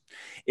us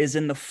is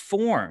in the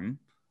form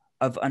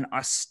of an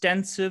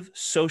ostensive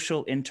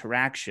social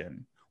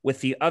interaction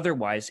with the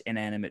otherwise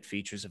inanimate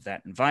features of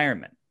that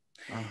environment.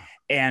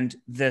 And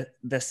the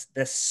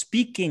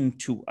speaking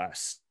to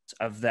us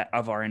of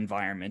our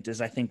environment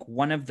is, I think,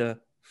 one of the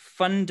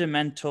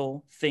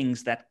fundamental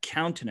things that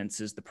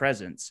countenances the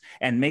presence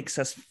and makes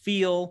us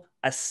feel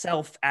a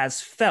self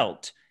as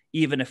felt,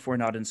 even if we're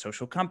not in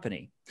social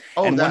company.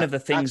 And one of the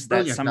things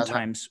that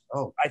sometimes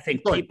I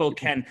think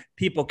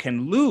people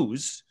can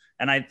lose,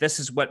 and this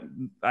is what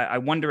I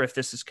wonder if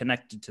this is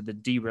connected to the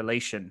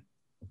derelation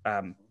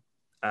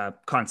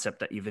concept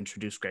that you've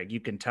introduced, Greg. You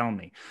can tell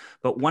me.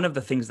 But one of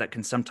the things that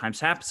can sometimes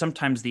happen,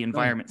 sometimes the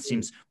environment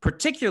seems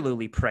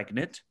particularly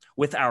pregnant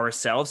with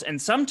ourselves, and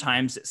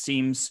sometimes it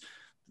seems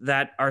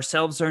that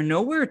ourselves are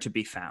nowhere to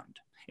be found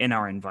in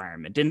our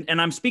environment.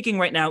 And I'm speaking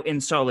right now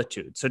in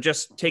solitude. So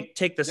just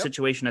take the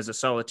situation as a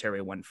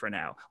solitary one for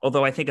now,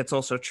 although I think it's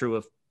also true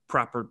of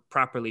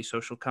properly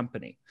social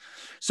company.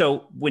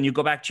 So when you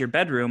go back to your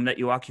bedroom that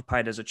you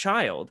occupied as a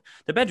child,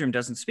 the bedroom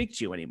doesn't speak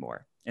to you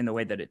anymore in the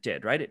way that it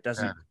did, right? It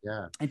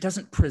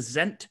doesn't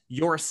present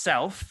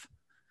yourself,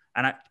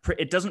 and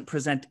it doesn't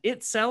present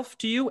itself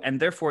to you, and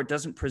therefore it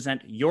doesn't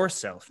present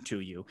yourself to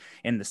you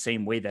in the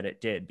same way that it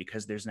did,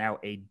 because there's now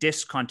a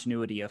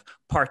discontinuity of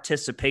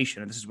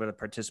participation. And this is where the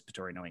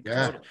participatory knowing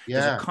comes in.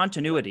 There's a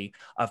continuity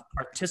of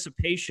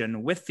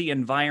participation with the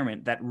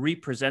environment that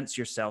represents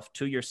yourself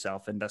to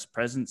yourself and thus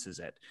presences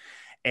it.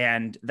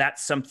 And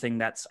that's something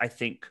that's, I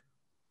think,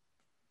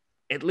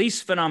 at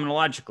least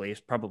phenomenologically,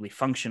 probably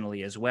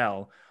functionally as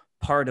well,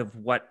 part of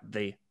what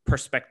the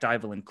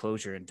perspectival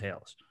enclosure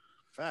entails.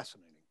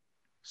 Fascinating.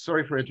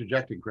 Sorry for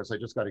interjecting, Chris. I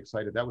just got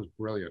excited. That was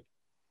brilliant.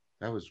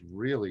 That was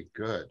really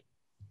good.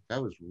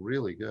 That was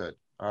really good.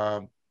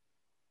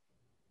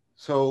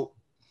 So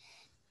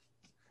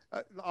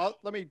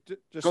let me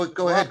just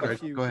go ahead, Greg. a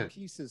few go ahead.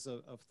 pieces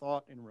of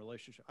thought in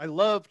relationship. I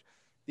loved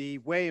the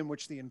way in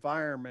which the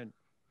environment,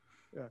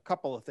 a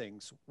couple of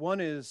things. One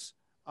is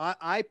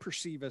I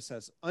perceive us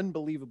as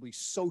unbelievably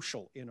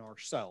social in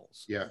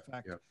ourselves. Yeah. In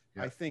fact,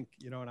 I think,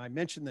 and I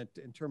mentioned that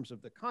in terms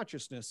of the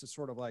consciousness, it's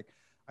sort of like,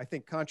 I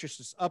think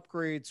consciousness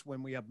upgrades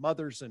when we have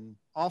mothers and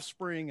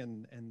offspring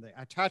and the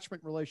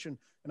attachment relation.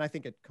 And I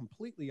think it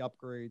completely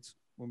upgrades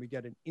when we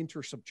get an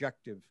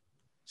intersubjective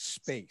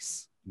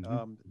space,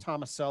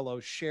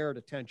 Tomasello's shared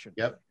attention.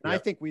 And I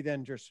think we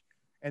then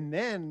and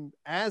then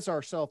as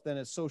ourself, then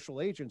as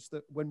social agents,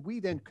 that when we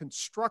then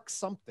construct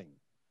something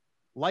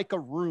like a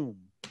room,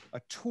 a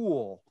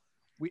tool,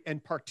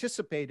 and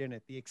participate in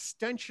it, the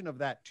extension of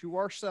that to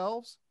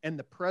ourselves and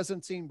the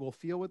presencing we'll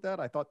feel with that.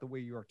 I thought the way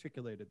you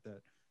articulated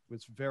that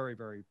was very,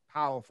 very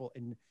powerful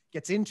and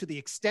gets into the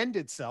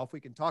extended self. We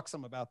can talk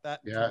some about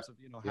that in terms of,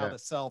 how the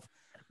self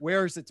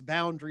wears its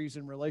boundaries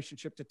in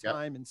relationship to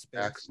time and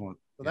space. Excellent.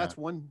 So that's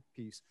one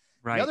piece.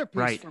 Right. The other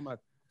piece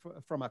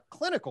from a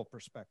clinical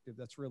perspective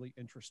that's really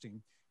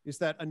interesting is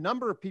that a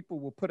number of people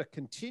will put a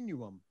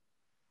continuum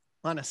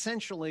on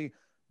essentially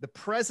the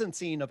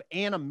presencing of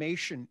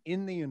animation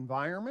in the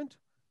environment,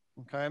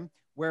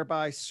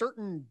 whereby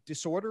certain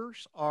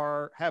disorders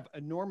have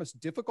enormous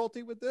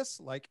difficulty with this,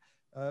 like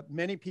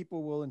many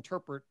people will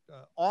interpret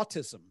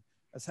autism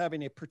as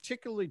having a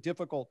particularly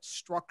difficult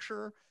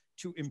structure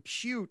to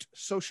impute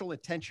social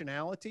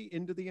intentionality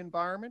into the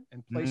environment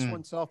and place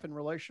oneself in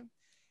relation.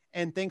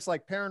 And things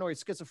like paranoid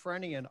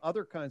schizophrenia and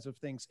other kinds of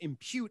things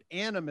impute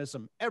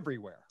animism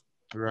everywhere.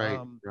 Right.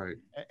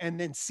 And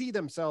then see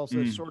themselves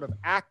as sort of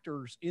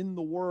actors in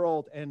the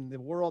world and the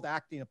world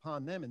acting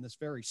upon them in this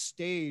very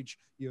stage.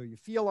 You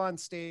feel on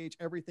stage,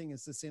 everything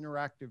is this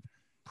interactive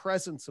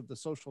presence of the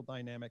social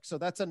dynamic. So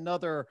that's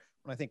another,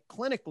 when I think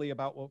clinically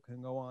about what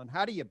can go on,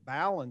 how do you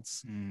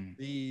balance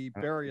the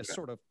various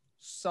sort of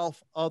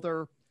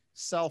self-other,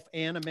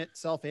 self-animate,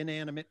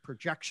 self-inanimate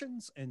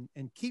projections and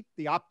keep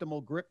the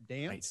optimal grip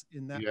dance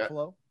in that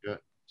flow?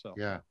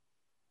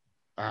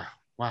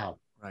 Wow.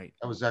 Right.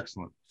 That was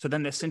excellent. So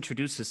then this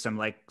introduces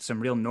some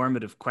real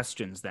normative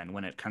questions then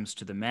when it comes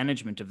to the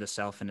management of the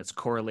self and its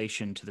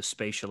correlation to the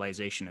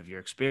spatialization of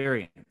your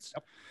experience.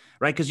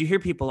 Right? Because you hear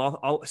people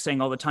all saying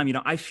all the time,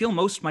 I feel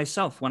most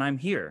myself when I'm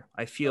here.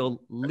 I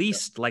feel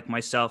least like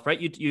myself, right?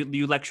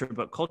 You lecture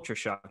about culture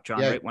shock,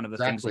 John, right? One of the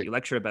things that you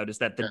lecture about is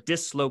that the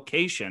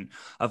dislocation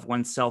of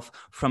oneself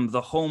from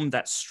the home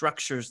that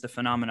structures the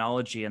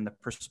phenomenology and the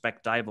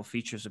perspectival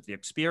features of the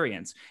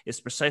experience is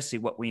precisely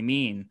what we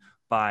mean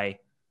by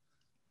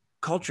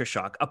culture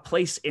shock, a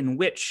place in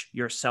which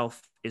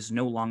yourself is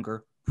no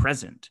longer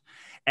present.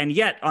 And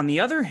yet, on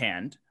the other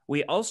hand,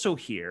 we also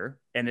hear,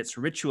 and it's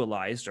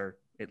ritualized, or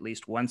at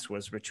least once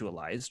was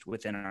ritualized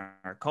within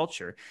our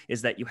culture,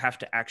 is that you have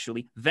to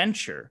actually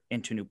venture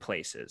into new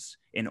places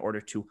in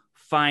order to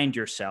find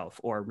yourself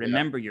or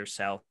remember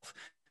yourself,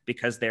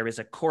 because there is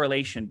a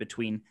correlation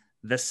between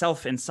the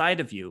self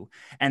inside of you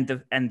and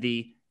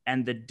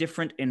the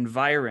different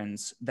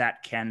environs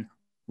that can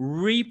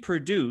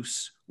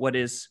reproduce what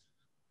is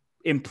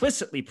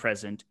implicitly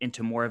present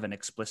into more of an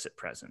explicit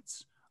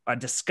presence, a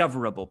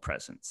discoverable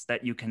presence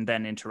that you can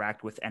then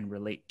interact with and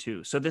relate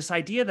to. So this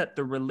idea that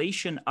the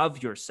relation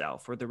of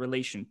yourself or the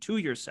relation to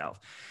yourself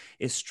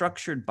is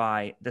structured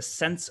by the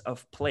sense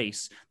of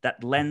place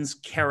that lends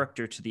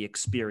character to the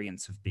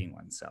experience of being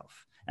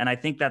oneself. And I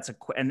think that's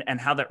and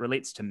how that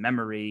relates to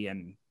memory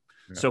and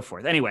so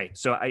forth. Anyway,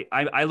 so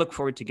I look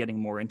forward to getting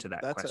more into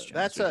that question.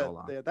 That's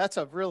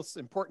a real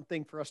important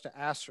thing for us to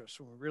ask us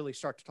when we really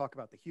start to talk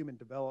about the human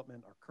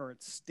development, our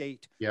current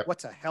state.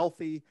 What's a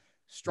healthy,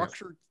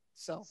 structured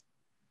self?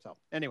 So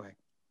anyway.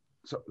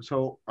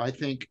 So I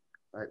think,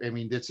 I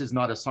mean, this is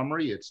not a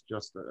summary. It's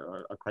just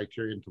a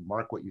criterion to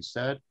mark what you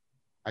said.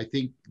 I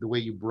think the way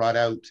you brought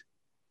out,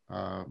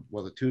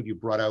 well, the two of you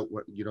brought out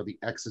what, you know, the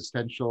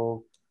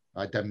existential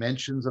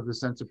dimensions of the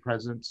sense of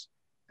presence,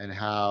 and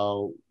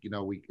how, you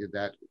know,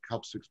 that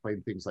helps to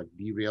explain things like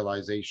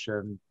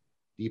derealization,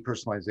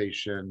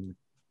 depersonalization,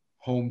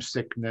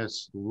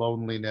 homesickness,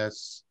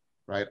 loneliness,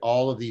 right?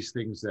 All of these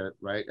things that,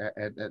 right?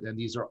 And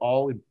these are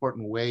all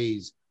important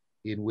ways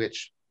in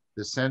which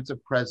the sense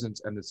of presence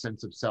and the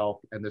sense of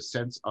self and the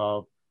sense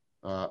of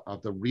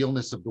the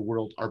realness of the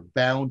world are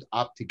bound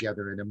up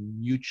together in a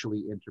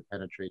mutually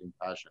interpenetrating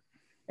fashion.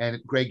 And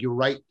Greg, you're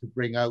right to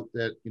bring out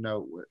that, you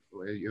know,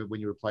 when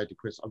you replied to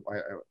Chris,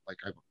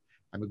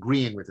 I'm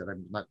agreeing with it.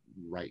 I'm not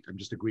right. I'm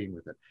just agreeing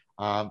with it.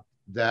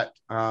 That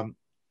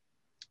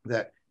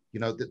you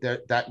know,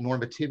 that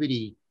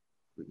normativity,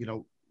 you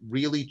know,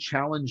 really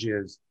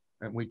challenges.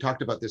 And we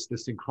talked about this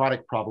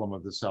syncretic problem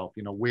of the self.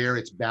 You know, where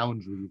its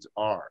boundaries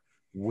are.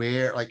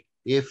 Where, like,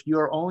 if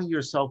you're only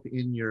yourself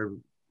in your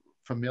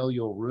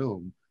familial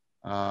room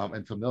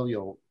and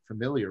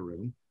familiar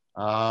room,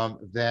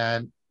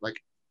 then,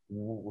 like,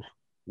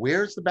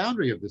 where's the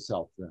boundary of the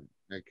self then?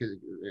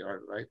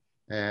 Right?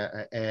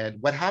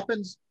 And what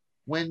happens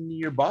when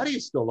your body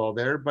is still all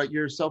there, but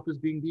your self is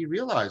being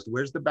derealized?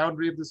 Where's the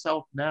boundary of the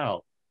self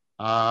now?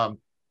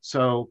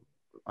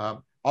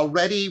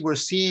 Already we're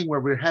seeing where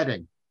we're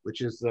heading,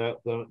 which is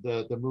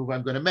the move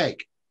I'm going to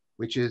make,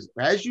 which is,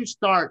 as you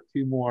start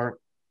to more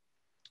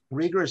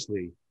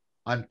rigorously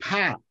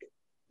unpack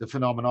the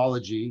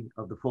phenomenology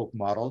of the folk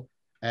model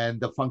and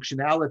the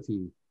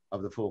functionality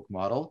of the folk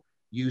model,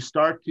 you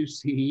start to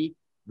see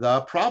the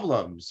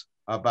problems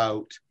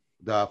about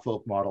the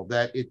folk model,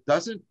 that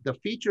the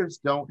features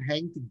don't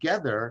hang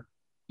together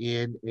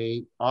in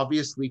a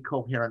obviously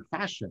coherent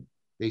fashion.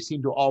 They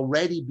seem to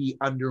already be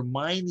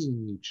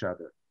undermining each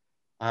other.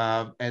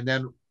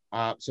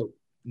 So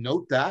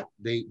note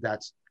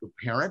that's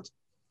apparent.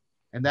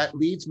 And that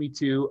leads me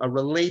to a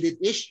related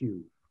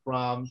issue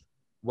from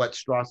what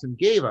Strawson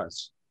gave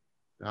us.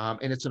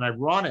 And it's an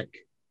ironic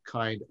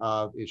kind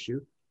of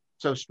issue.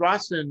 So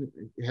Strawson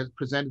has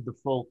presented the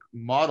folk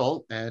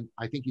model, and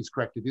I think he's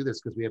correct to do this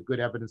because we have good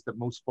evidence that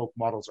most folk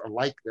models are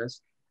like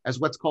this, as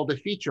what's called a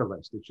feature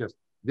list. It's just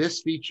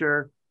this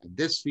feature, and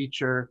this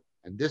feature,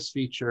 and this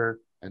feature,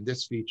 and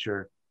this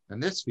feature,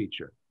 and this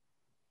feature.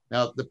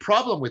 Now, the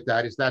problem with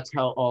that is that's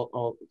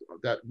how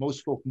that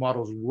most folk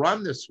models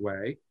run this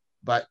way.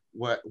 But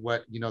what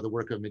you know, the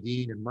work of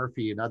Medine and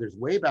Murphy and others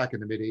way back in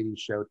the mid-'80s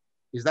showed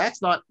is that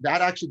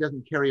actually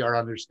doesn't carry our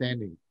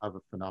understanding of a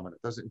phenomenon.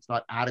 It's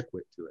not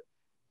adequate to it.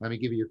 Let me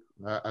give you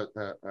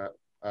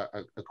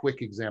a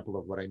quick example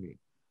of what I mean.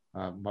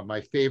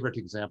 My favorite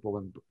example,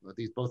 and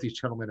both these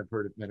gentlemen have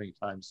heard it many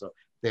times, so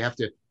they have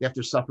to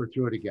suffer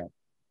through it again.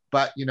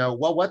 But, you know,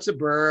 well, what's a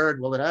bird?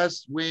 Well, it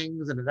has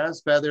wings and it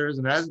has feathers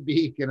and it has a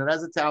beak and it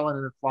has a talon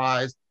and it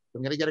flies.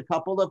 I'm going to get a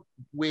couple of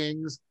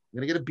wings. I'm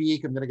going to get a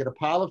beak. I'm going to get a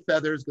pile of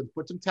feathers, going to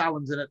put some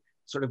talons in it,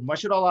 sort of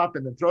mush it all up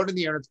and then throw it in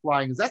the air and it's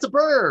flying. That's a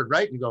bird,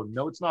 right? And you go,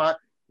 no, it's not.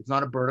 It's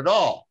not a bird at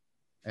all.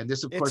 And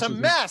this, of course, it's a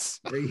mess.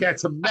 Yeah,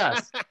 it's a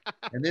mess.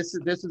 And this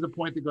is a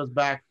point that goes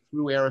back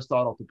through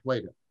Aristotle to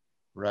Plato,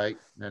 right?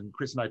 And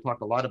Chris and I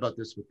talk a lot about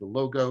this with the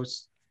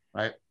logos,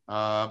 right?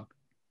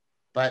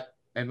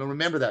 And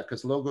remember that,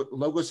 because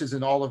logos is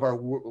in all of our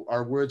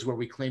words where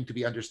we claim to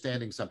be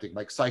understanding something,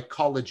 like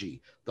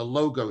psychology, the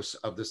logos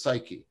of the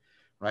psyche,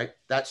 right?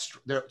 That's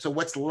there. So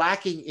what's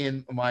lacking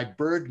in my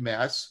bird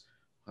mess,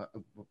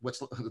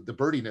 the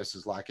birdiness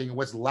is lacking, and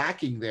what's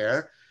lacking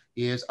there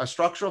is a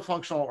structural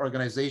functional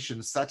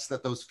organization such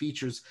that those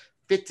features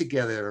fit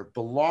together,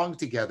 belong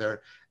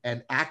together,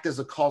 and act as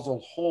a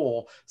causal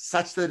whole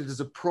such that it is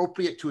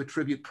appropriate to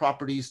attribute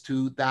properties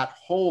to that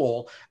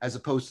whole as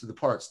opposed to the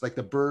parts. Like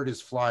the bird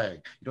is flying.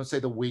 You don't say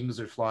the wings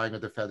are flying or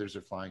the feathers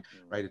are flying,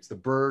 right? It's the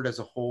bird as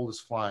a whole is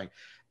flying.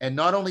 And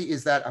not only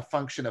is that a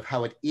function of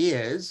how it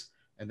is,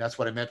 and that's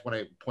what I meant when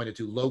I pointed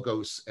to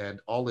logos and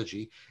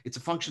ology, it's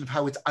a function of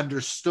how it's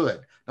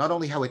understood, not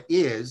only how it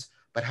is,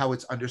 but how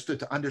it's understood.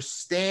 To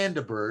understand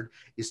a bird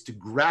is to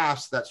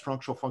grasp that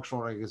structural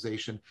functional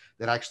organization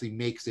that actually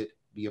makes it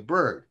be a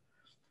bird.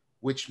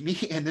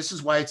 And this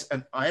is why it's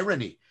an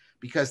irony,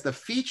 because the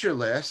feature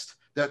list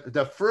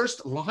the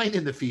first line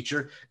in the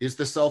feature is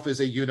the self is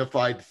a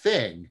unified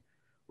thing,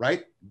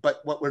 right?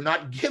 But what we're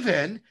not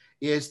given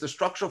is the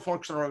structural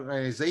functional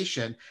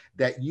organization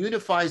that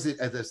unifies it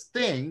as a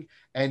thing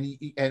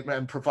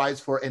and provides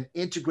for an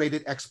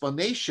integrated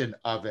explanation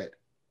of it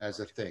as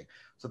a thing.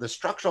 So the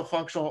structural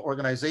functional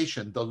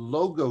organization, the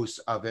logos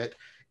of it,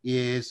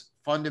 is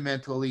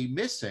fundamentally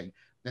missing.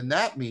 And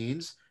that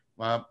means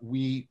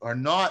we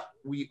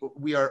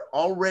are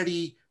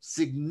already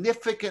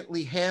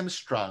significantly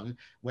hamstrung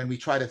when we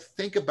try to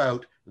think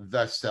about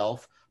the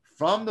self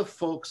from the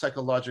folk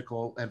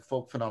psychological and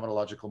folk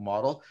phenomenological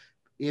model,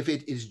 if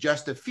it is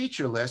just a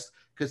feature list,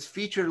 because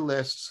feature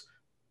lists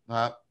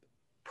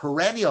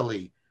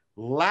perennially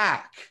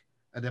lack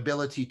an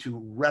ability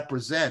to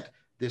represent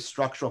this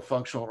structural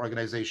functional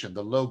organization,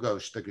 the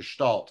logos, the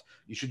gestalt.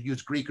 You should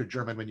use Greek or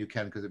German when you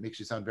can, because it makes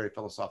you sound very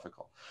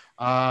philosophical.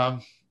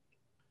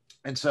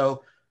 And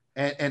so,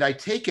 and I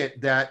take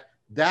it that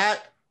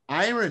that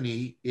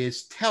irony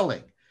is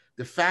telling.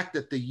 The fact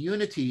that the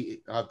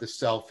unity of the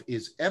self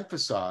is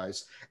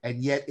emphasized,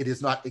 and yet it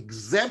is not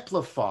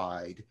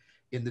exemplified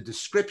in the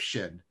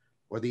description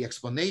or the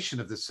explanation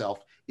of the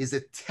self, is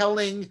a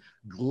telling,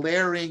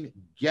 glaring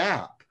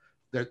gap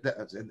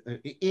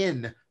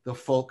in the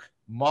folk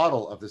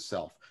model of the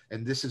self.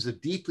 And this is a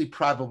deeply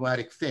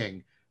problematic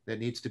thing that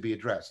needs to be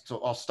addressed.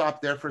 So I'll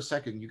stop there for a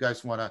second. You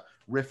guys want to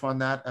riff on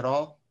that at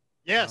all?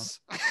 Yes.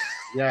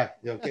 Yeah,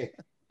 okay.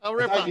 I'll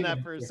riff on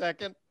that for a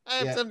second. I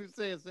have something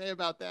to say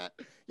about that.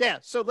 Yeah,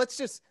 so let's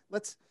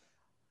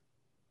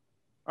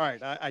all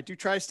right, I do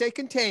try to stay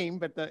contained,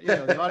 but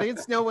the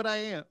audience know what I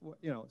am.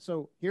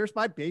 So here's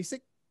my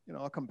basic,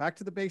 I'll come back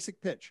to the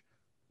basic pitch.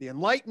 The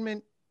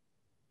Enlightenment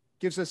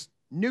gives us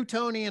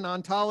Newtonian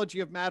ontology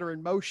of matter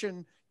and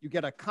motion. You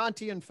get a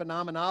Kantian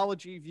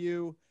phenomenology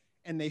view,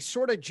 and they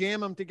sort of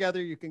jam them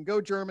together. You can go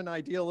German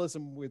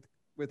idealism with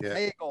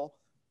Hegel,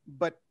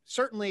 but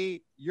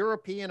certainly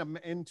European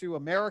into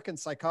American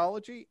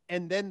psychology,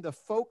 and then the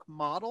folk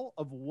model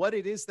of what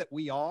it is that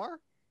we are.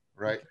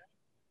 Right.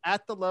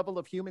 At the level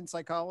of human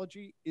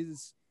psychology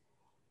is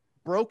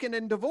broken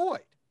and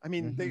devoid. I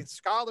mean, the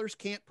scholars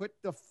can't put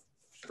the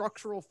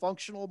structural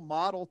functional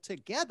model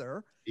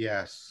together.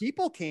 Yes.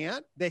 People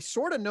can't. They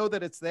sort of know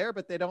that it's there,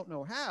 but they don't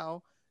know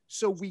how.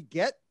 So we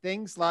get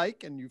things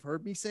like, and you've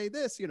heard me say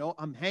this,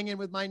 I'm hanging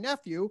with my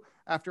nephew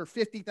after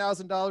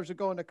 $50,000 of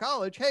going to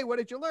college. Hey, what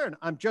did you learn?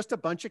 I'm just a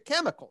bunch of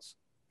chemicals.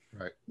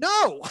 Right.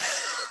 No,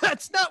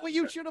 that's not what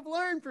you should have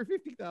learned for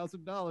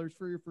 $50,000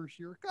 for your first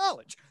year of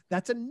college.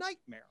 That's a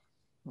nightmare.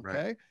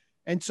 Okay. Right.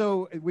 And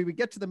so we would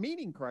get to the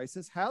meaning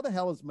crisis. How the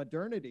hell is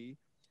modernity,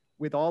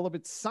 with all of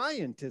its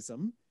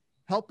scientism,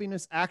 helping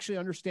us actually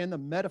understand the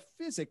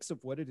metaphysics of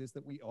what it is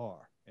that we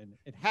are? And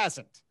it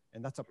hasn't.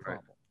 And that's a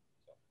problem. Right.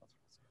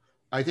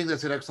 I think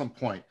that's an excellent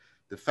point.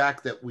 The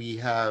fact that we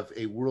have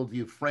a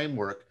worldview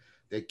framework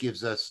that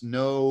gives us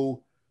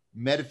no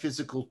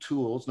metaphysical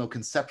tools, no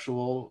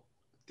conceptual,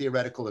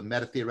 theoretical, and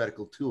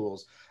meta-theoretical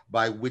tools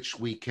by which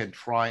we can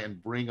try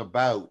and bring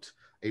about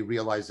a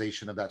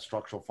realization of that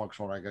structural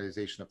functional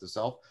organization of the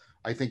self.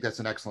 I think that's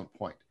an excellent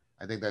point.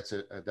 I think I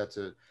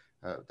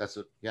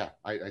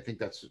think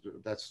that's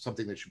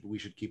something that we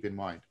should keep in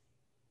mind.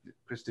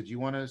 Chris, did you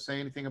want to say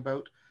anything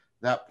about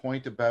that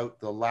point about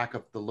the lack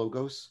of the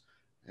logos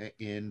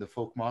in the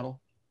folk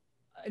model?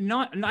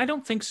 No, I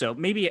don't think so.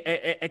 Maybe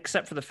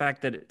except for the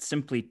fact that it's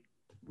simply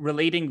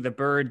relating the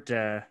bird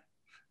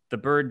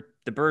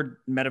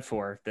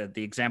metaphor,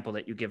 the example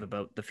that you give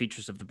about the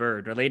features of the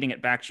bird, relating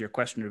it back to your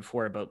question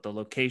before about the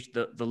location,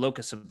 the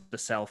locus of the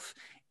self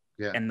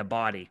and the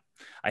body,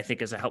 I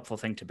think is a helpful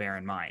thing to bear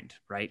in mind,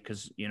 right?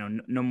 Because,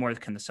 no more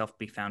can the self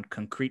be found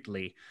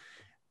concretely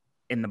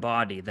in the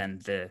body than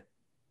the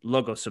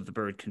logos of the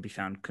bird can be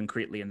found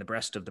concretely in the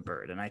breast of the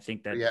bird. And I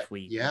think that if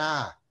we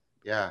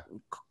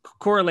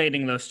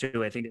correlating those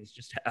two, I think is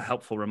just a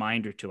helpful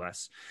reminder to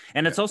us.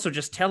 And it's also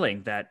just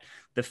telling that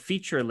the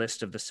feature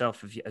list of the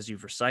self, as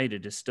you've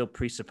recited, is still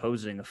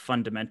presupposing a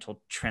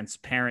fundamental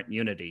transparent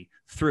unity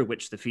through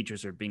which the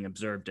features are being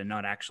observed and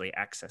not actually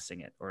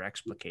accessing it or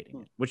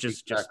explicating it, which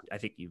is just, I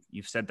think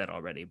you've said that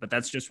already, but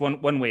that's just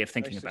one way of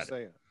thinking about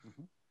it.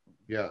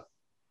 Yeah.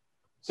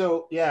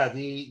 So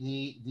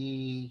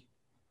the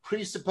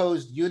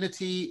presupposed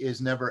unity is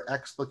never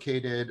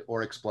explicated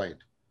or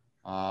explained.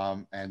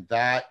 And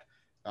that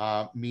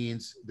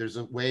means there's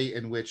a way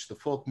in which the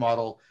folk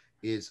model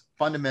is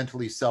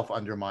fundamentally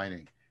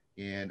self-undermining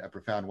in a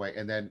profound way.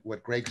 And then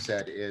what Greg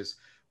said is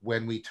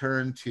when we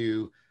turn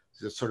to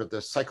the sort of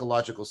the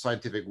psychological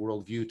scientific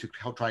worldview to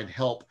try and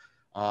help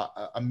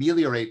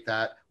ameliorate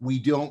that, we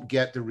don't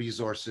get the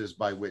resources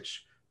by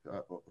which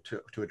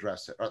to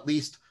address it, or at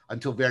least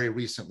until very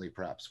recently,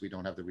 perhaps we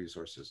don't have the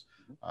resources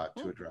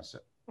to address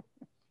it.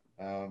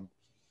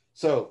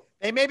 So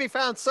they may be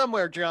found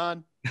somewhere,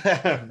 John.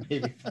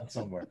 Maybe found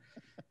somewhere.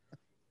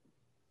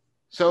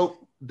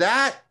 So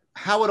that,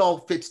 how it all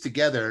fits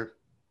together,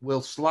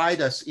 will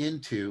slide us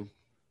into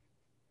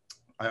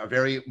a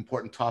very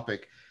important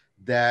topic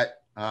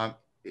that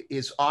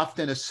is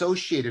often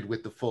associated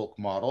with the folk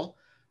model,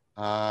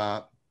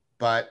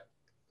 but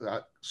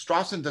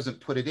Strawson doesn't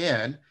put it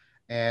in,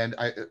 and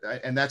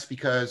that's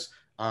because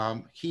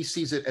he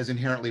sees it as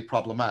inherently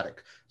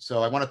problematic.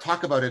 So I want to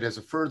talk about it as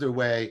a further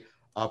way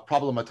of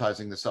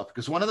problematizing the self,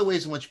 because one of the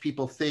ways in which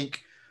people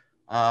think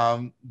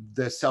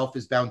the self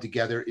is bound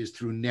together is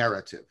through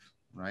narrative,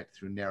 right?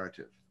 Through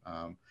narrative.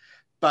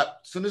 But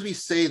as soon as we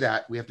say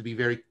that, we have to be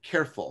very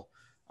careful.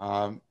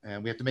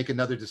 And we have to make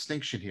another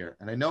distinction here.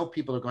 And I know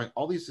people are going,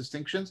 all these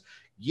distinctions?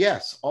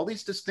 Yes, all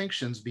these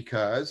distinctions,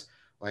 because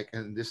like,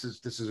 and this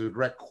is a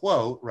direct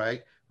quote,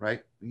 right?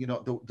 You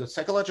know, the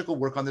psychological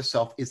work on the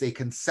self is a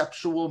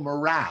conceptual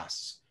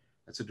morass.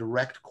 That's a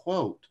direct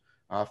quote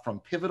from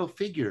pivotal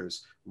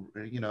figures,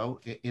 you know,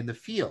 in the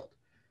field.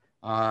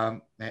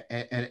 And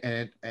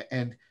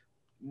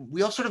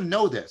we all sort of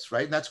know this,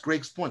 right? And that's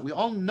Greg's point. We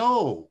all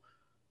know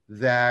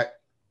that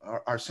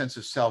our sense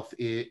of self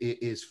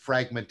is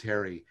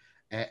fragmentary,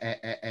 and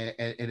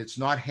it's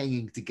not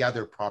hanging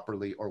together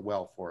properly or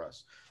well for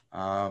us.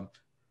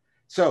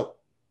 So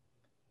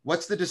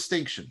what's the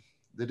distinction?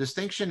 The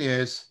distinction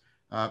is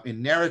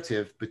in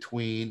narrative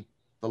between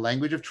the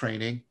language of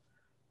training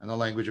and the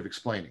language of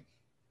explaining.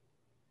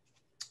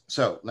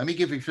 So let me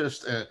give you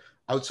first,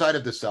 outside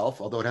of the self,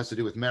 although it has to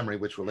do with memory,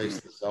 which relates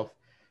to the self,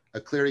 a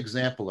clear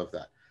example of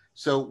that.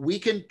 So we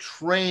can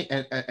train,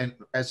 and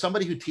as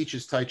somebody who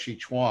teaches Tai Chi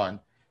Chuan,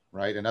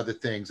 right, and other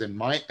things, and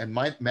my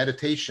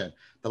meditation,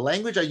 the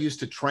language I use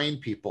to train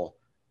people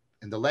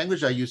and the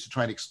language I use to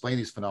try and explain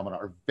these phenomena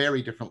are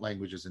very different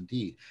languages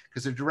indeed,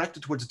 because they're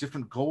directed towards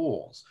different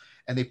goals,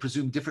 and they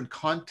presume different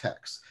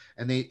contexts,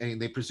 and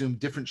they presume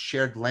different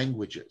shared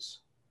languages.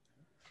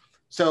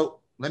 So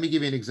let me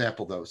give you an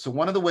example though. So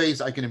one of the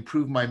ways I can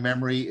improve my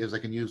memory is I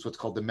can use what's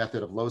called the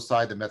method of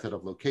loci, the method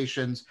of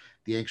locations.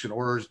 The ancient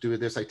orders do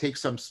this. I take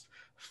some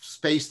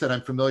space that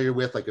I'm familiar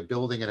with, like a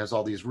building, it has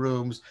all these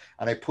rooms,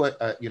 and I put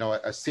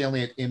a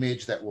salient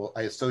image that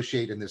I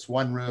associate in this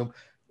one room,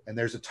 and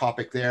there's a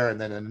topic there,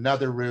 and then in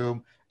another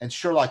room. And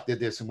Sherlock did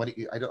this, and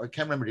I can't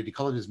remember, did he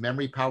call it his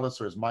memory palace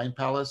or his mind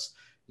palace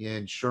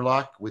in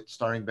Sherlock, with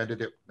starring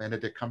Benedict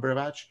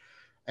Cumberbatch?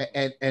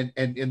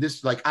 And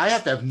this, like, I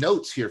have to have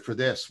notes here for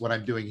this, what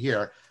I'm doing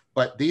here,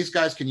 but these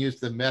guys can use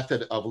the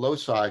method of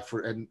loci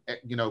for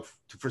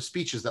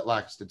speeches that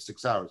lasted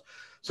 6 hours.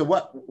 So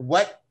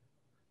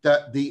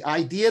the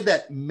idea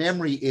that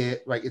memory is,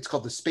 right, it's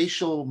called the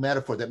spatial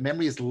metaphor, that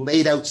memory is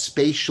laid out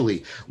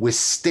spatially with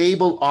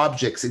stable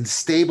objects in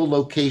stable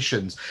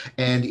locations,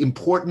 and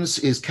importance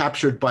is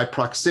captured by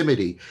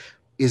proximity,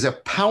 is a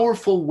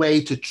powerful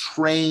way to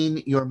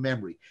train your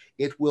memory.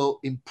 It will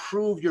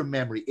improve your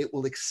memory. It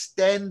will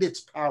extend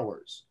its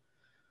powers.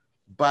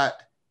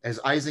 But as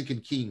Isaac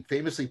and Keene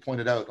famously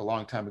pointed out a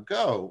long time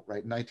ago,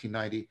 right, in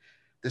 1990,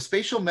 the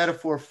spatial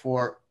metaphor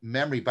for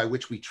memory, by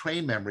which we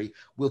train memory,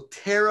 will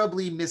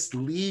terribly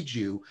mislead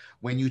you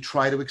when you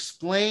try to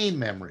explain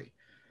memory,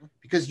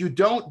 because you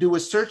don't do a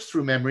search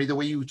through memory the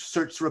way you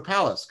search through a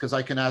palace. Because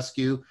I can ask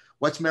you,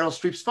 what's Meryl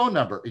Streep's phone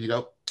number? And you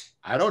go,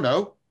 I don't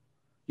know.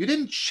 You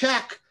didn't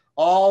check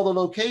all the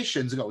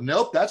locations and go,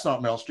 nope, that's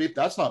not Meryl Streep.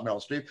 That's not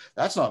Meryl Streep.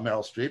 That's not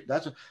Meryl Streep.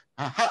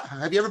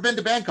 Have you ever been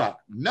to Bangkok?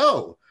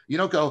 No. You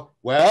don't go,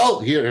 well,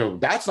 here,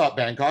 that's not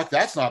Bangkok.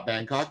 That's not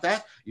Bangkok.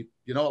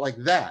 Like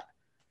that.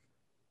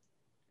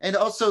 And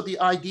also the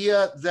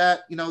idea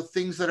that,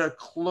 things that are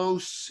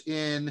close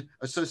in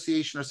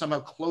association are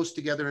somehow close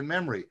together in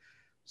memory.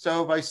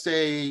 So if I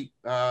say,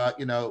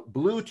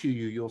 blue to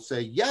you, you'll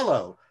say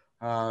yellow,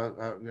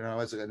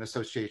 as an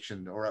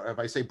association. Or if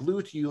I say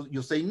blue to you,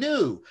 you'll say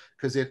new,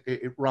 because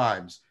it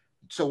rhymes.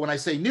 So when I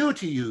say new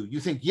to you,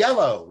 you think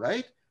yellow,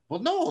 right? Well,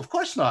 no, of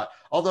course not.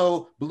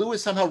 Although blue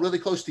is somehow really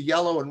close to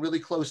yellow and really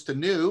close to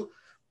new,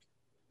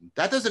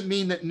 that doesn't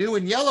mean that new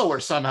and yellow are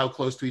somehow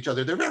close to each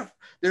other.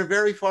 They're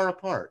very far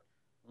apart,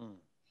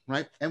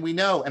 right? And we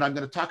know, and I'm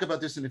going to talk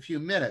about this in a few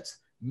minutes,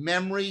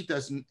 memory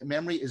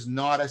is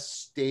not a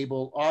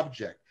stable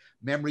object.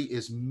 Memory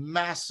is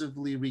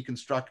massively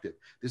reconstructive.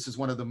 This is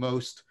one of the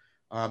most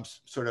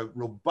sort of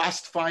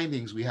robust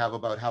findings we have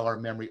about how our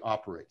memory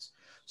operates.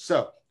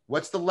 So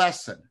what's the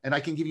lesson? And I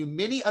can give you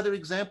many other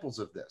examples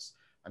of this.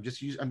 I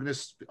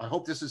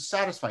hope this is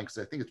satisfying, because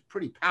I think it's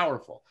pretty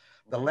powerful.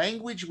 The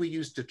language we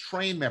use to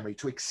train memory,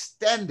 to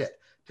extend it,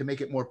 to make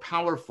it more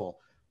powerful,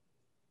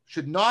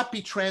 should not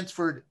be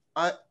transferred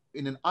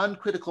in an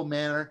uncritical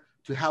manner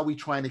to how we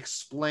try and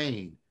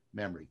explain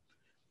memory.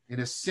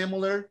 In a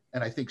similar,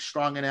 and I think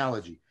strong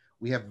analogy,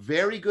 we have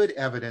very good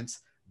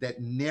evidence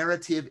that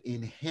narrative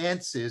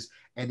enhances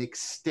and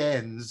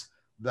extends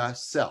the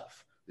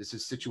self. This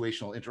is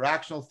situational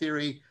interactional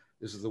theory.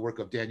 This is the work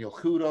of Daniel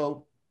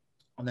Hutto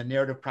on the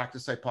narrative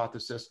practice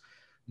hypothesis.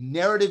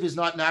 Narrative is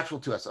not natural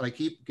to us. And I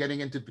keep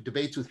getting into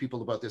debates with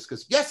people about this,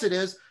 because yes, it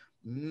is.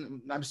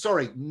 I'm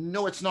sorry,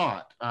 no, it's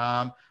not,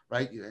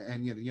 right?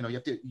 And you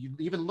have to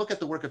even look at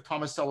the work of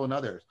Tomasello and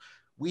others.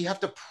 We have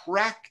to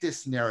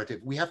practice narrative.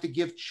 We have to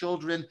give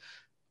children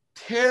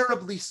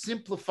terribly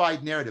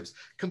simplified narratives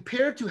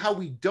compared to how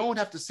we don't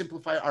have to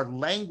simplify our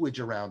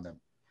language around them,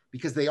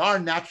 because they are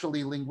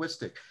naturally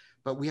linguistic.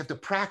 but we have to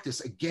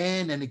practice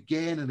again and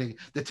again and again.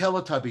 The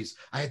Teletubbies,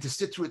 I had to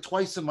sit through it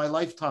twice in my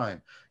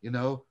lifetime. You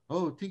know,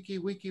 oh, Tinky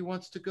Winky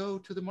wants to go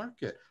to the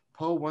market.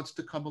 Poe wants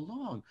to come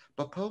along,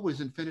 but Poe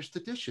hasn't finished the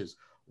dishes.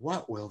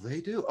 What will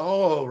they do?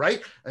 Oh,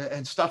 right,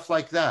 and stuff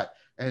like that.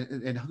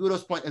 And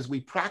Hutto's point is we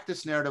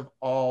practice narrative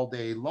all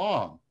day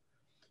long.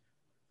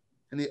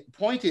 And the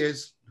point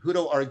is,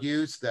 Hutto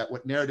argues that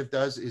what narrative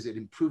does is it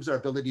improves our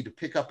ability to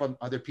pick up on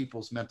other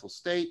people's mental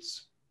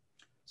states.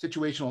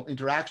 Situational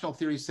interactional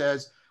theory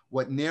says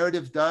what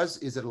narrative does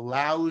is it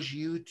allows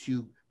you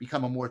to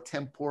become a more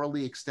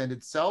temporally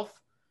extended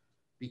self,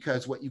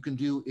 because what you can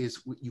do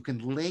is you can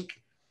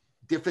link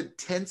different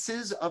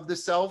tenses of the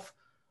self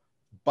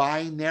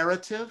by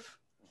narrative.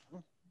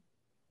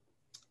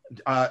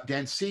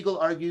 Dan Siegel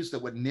argues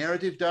that what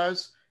narrative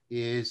does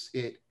is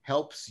it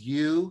helps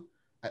you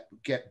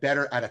get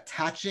better at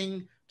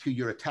attaching to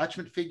your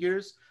attachment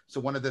figures. So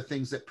one of the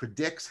things that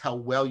predicts how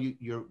well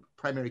your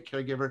primary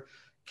caregiver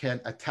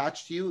can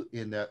attach to you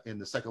in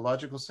the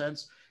psychological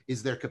sense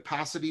is their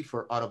capacity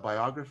for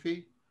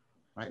autobiography,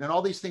 right? And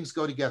all these things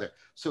go together.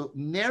 So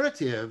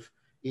narrative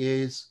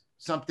is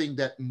something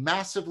that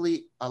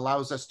massively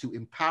allows us to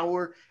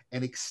empower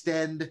and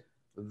extend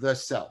the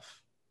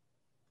self.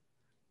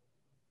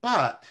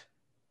 But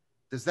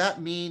does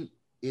that mean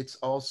it's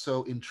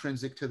also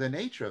intrinsic to the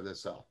nature of the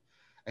self?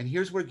 And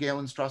here's where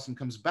Galen Strawson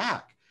comes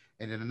back.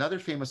 And in another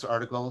famous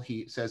article,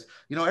 he says,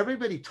 you know,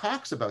 everybody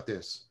talks about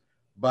this,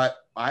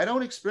 but I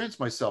don't experience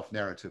myself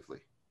narratively.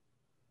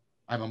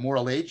 I'm a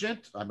moral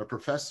agent. I'm a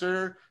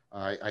professor.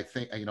 I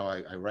think, you know,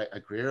 I write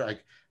a career,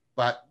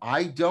 but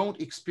I don't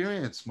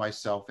experience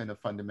myself in a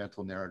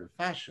fundamental narrative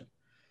fashion.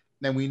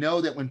 Then we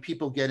know that when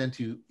people get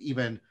into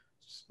even,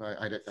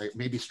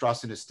 maybe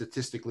Strawson is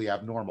statistically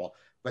abnormal,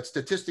 but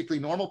statistically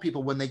normal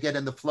people, when they get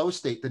in the flow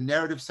state, the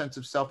narrative sense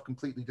of self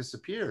completely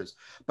disappears,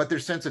 but their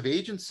sense of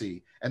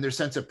agency and their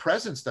sense of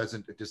presence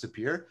doesn't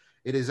disappear.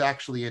 It is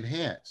actually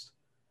enhanced.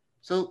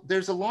 So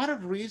there's a lot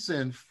of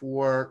reason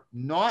for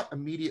not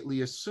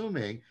immediately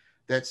assuming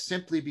that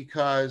simply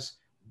because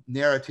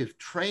narrative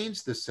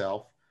trains the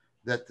self,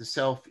 that the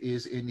self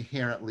is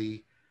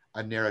inherently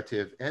a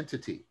narrative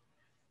entity.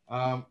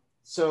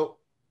 So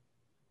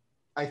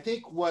I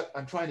think what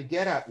I'm trying to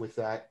get at with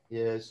that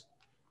is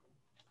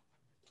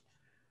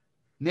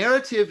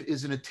narrative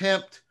is an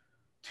attempt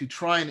to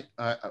try and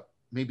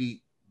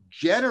maybe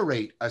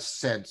generate a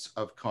sense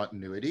of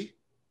continuity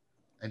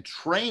and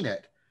train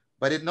it,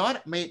 but it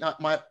might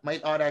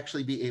not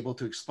actually be able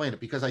to explain it,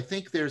 because I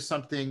think there's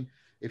something,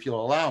 if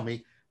you'll allow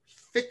me,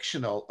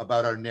 fictional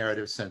about our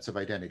narrative sense of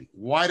identity.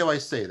 Why do I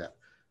say that?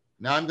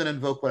 Now I'm going to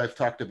invoke what I've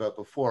talked about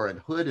before, and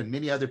Hood and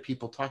many other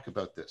people talk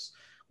about this,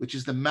 which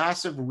is the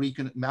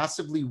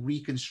massively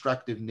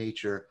reconstructive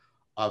nature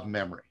of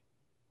memory.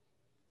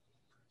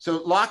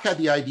 So Locke had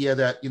the idea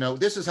that, you know,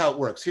 this is how it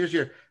works. Here's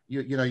your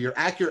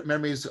accurate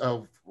memories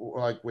of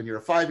like when you're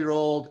a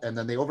 5-year-old, and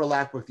then they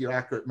overlap with your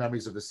accurate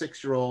memories of the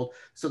 6-year-old.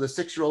 So the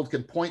 6-year-old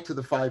can point to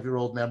the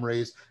 5-year-old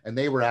memories and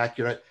they were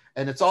accurate,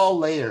 and it's all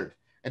layered.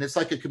 And it's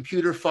like a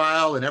computer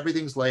file, and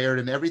everything's layered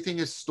and everything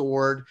is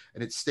stored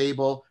and it's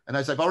stable. And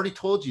as I've already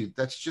told you,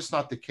 that's just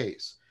not the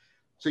case.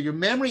 So your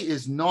memory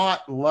is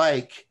not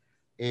like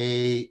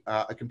a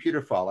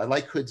computer file. I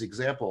like Hood's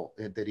example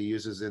that he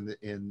uses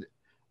in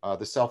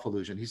the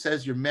self-illusion. He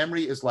says your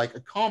memory is like a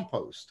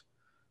compost,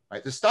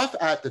 right? The stuff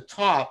at the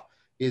top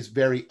is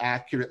very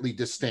accurately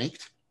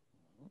distinct,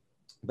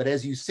 but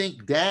as you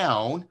sink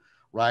down,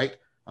 right,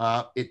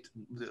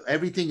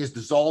 everything is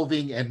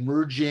dissolving and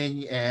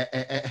merging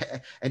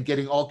and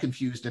getting all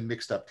confused and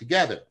mixed up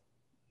together.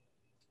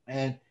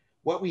 And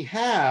what we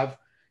have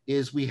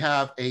is we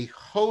have a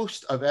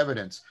host of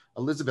evidence.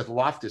 Elizabeth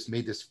Loftus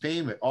made this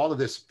famous, all of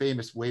this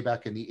famous way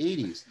back in the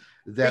 80s.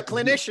 That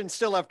clinicians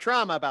still have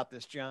trauma about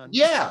this, John.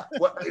 Yeah,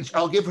 well,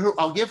 I'll give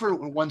her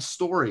one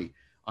story,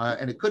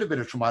 and it could have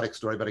been a traumatic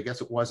story, but I guess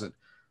it wasn't.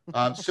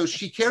 So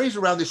she carries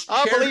around this.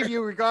 I'll believe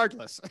you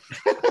regardless.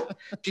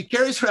 She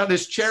carries around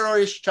this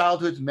cherished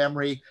childhood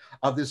memory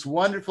of this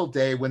wonderful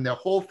day when the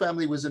whole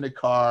family was in a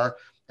car,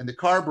 and the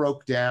car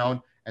broke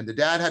down, and the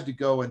dad had to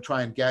go and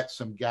try and get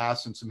some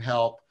gas and some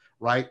help,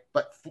 right?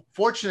 But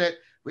fortunate.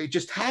 It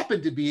just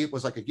happened to be, it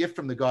was like a gift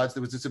from the gods.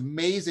 There was this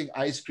amazing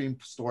ice cream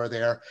store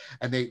there,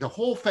 and the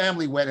whole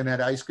family went and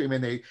had ice cream,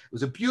 and it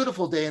was a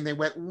beautiful day, and they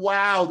went,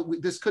 wow,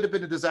 this could have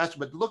been a disaster,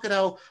 but look at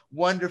how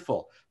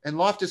wonderful. And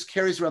Loftus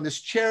carries around this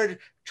cherished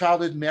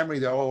childhood memory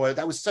that, oh,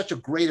 that was such a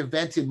great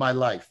event in my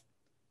life.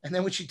 And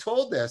then when she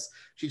told this,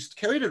 she's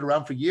carried it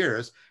around for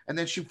years, and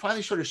then she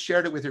finally sort of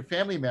shared it with her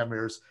family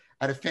members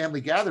at a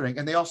family gathering,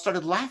 and they all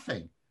started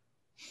laughing.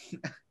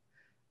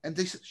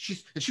 And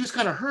she was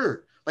kind of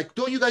hurt. Like,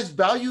 don't you guys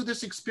value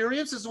this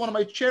experience? This is one of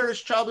my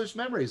cherished childhood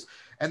memories.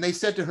 And they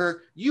said to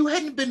her, you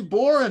hadn't been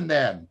born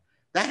then.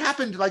 That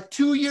happened like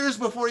 2 years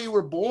before you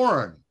were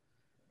born.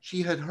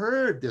 She had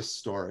heard this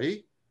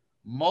story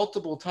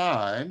multiple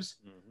times,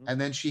 and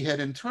then she had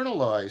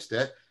internalized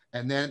it.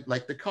 And then,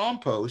 like the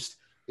compost,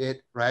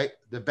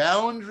 the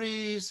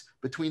boundaries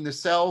between the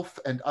self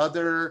and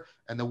other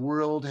and the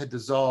world had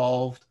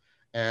dissolved.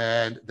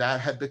 And that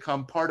had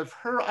become part of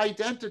her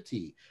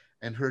identity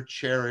and her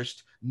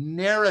cherished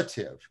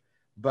narrative.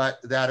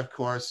 But that, of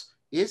course,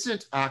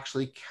 isn't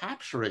actually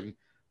capturing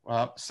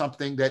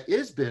something that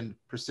has been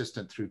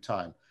persistent through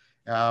time.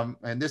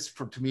 And this,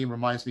 to me,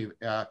 reminds me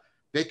of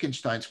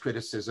Wittgenstein's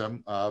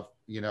criticism of,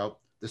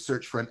 the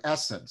search for an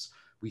essence.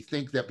 We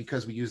think that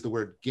because we use the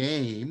word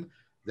game,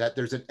 that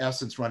there's an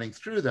essence running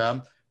through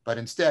them, but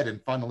instead,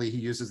 and funnily, he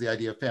uses the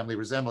idea of family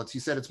resemblance. He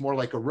said it's more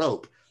like a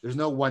rope. There's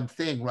no one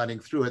thing running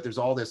through it. There's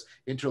all this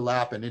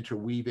interlap and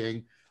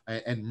interweaving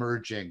and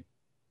merging.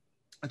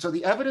 And so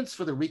the evidence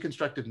for the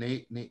reconstructive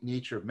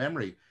nature of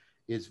memory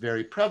is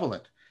very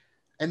prevalent.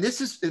 And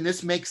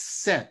this makes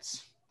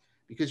sense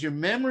because your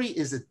memory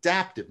is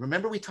adaptive.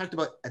 Remember, we talked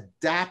about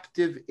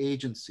adaptive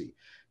agency.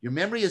 Your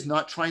memory is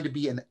not trying to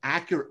be an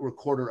accurate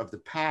recorder of the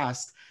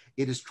past.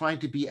 It is trying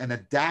to be an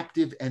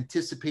adaptive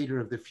anticipator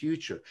of the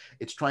future.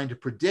 It's trying to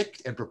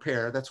predict and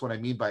prepare. That's what I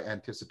mean by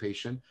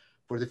anticipation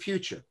for the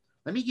future.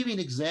 Let me give you an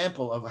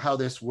example of how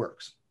this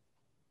works.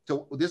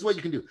 So this is what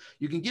you can do.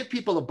 You can give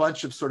people a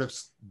bunch of sort of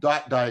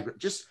dot diagram,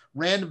 just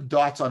random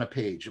dots on a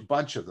page, a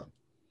bunch of them.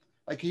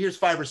 Like here's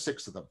 5 or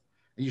 6 of them.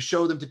 And you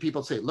show them to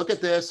people, say, look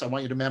at this. I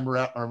want you to remember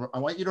it. Or I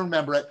want you to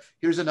remember it.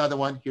 Here's another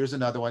one. Here's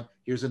another one.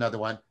 Here's another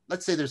one.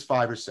 Let's say there's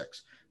 5 or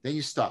 6. Then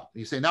you stop.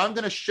 You say, now I'm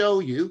going to show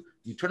you.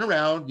 You turn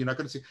around. You're not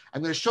going to see.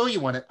 I'm going to show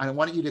you one. I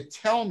want you to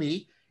tell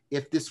me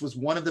if this was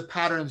one of the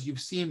patterns you've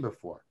seen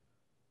before.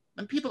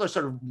 And people are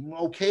sort of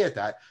okay at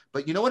that.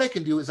 But you know what I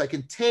can do is I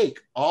can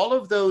take all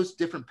of those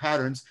different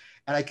patterns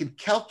and I can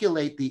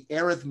calculate the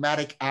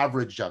arithmetic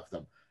average of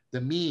them,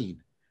 the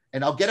mean.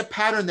 And I'll get a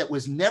pattern that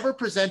was never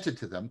presented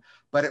to them,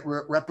 but it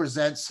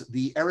represents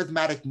the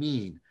arithmetic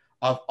mean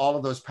of all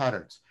of those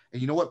patterns.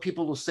 And you know what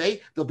people will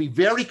say? They'll be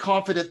very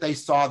confident they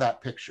saw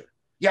that picture.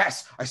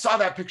 Yes, I saw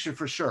that picture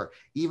for sure,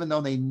 even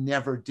though they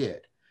never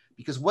did.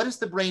 Because what is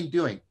the brain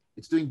doing?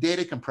 It's doing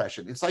data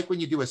compression. It's like when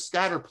you do a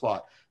scatter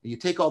plot and you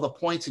take all the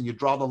points and you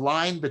draw the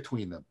line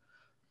between them.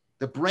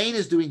 The brain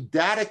is doing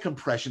data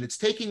compression. It's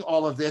taking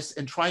all of this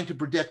and trying to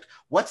predict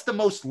what's the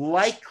most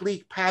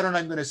likely pattern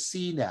I'm going to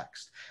see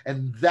next.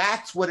 And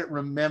that's what it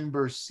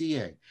remembers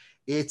seeing.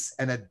 It's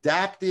an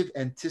adaptive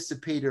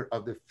anticipator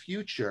of the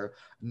future,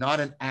 not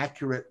an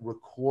accurate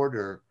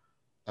recorder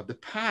of the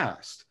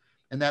past.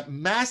 And that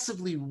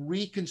massively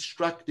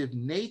reconstructive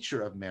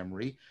nature of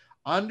memory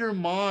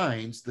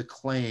undermines the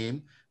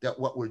claim that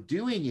what we're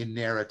doing in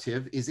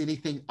narrative is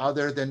anything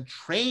other than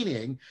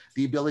training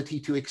the ability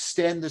to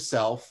extend the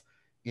self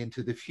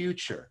into the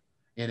future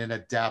in an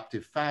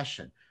adaptive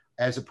fashion,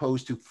 as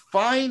opposed to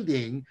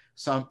finding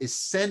some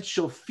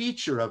essential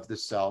feature of the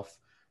self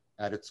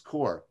at its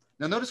core.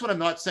 Now, notice what I'm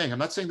not saying. I'm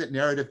not saying that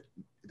narrative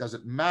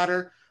doesn't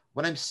matter.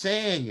 What I'm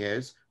saying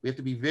is we have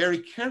to be very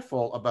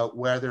careful about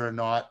whether or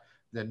not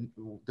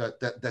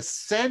the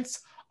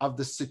sense of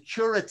the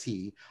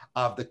security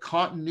of the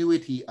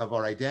continuity of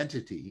our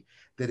identity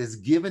that is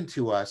given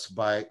to us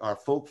by our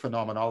folk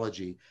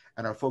phenomenology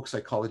and our folk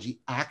psychology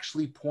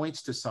actually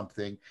points to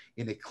something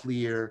in a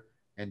clear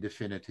and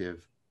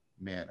definitive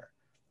manner.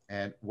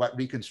 And what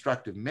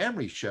reconstructive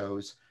memory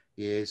shows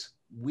is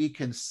we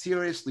can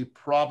seriously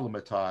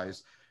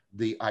problematize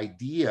the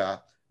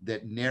idea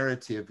that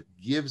narrative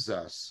gives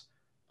us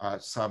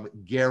some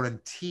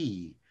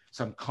guarantee,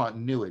 some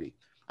continuity.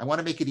 I want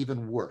to make it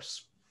even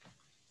worse,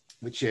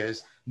 which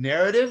is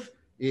narrative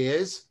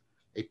is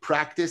a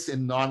practice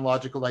in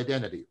non-logical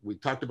identity. We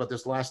talked about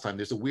this last time.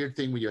 There's a weird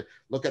thing when you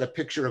look at a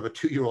picture of a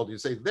 2-year-old and you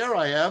say, there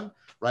I am,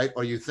 right?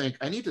 Or you think,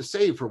 I need to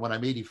save for when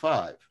I'm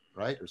 85,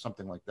 right? Or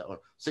something like that, or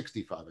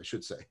 65, I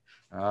should say.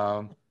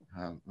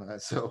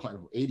 So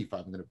I'm 85,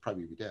 I'm going to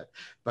probably be dead.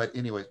 But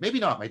anyways, maybe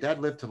not. My dad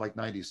lived to like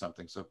 90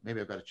 something, so maybe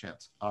I've got a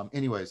chance.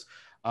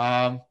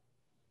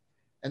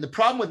 And the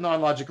problem with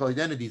non-logical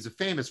identity is a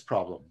famous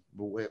problem,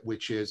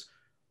 which is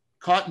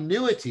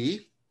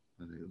continuity.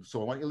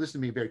 So I want you to listen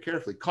to me very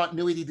carefully.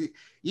 Continuity,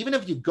 even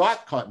if you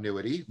got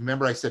continuity,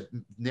 remember I said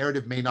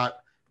narrative may not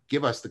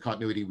give us the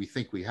continuity we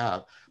think we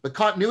have, but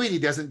continuity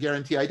doesn't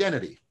guarantee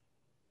identity.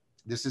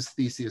 This is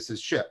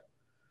Theseus's ship.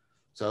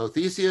 So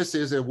Theseus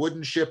is a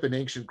wooden ship in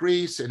ancient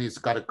Greece, and he's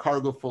got a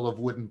cargo full of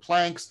wooden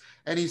planks,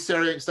 and he's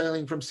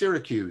sailing from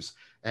Syracuse.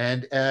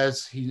 And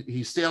as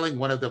he's sailing,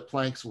 one of the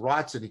planks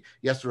rots, and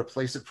he has to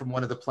replace it from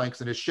one of the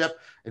planks in his ship,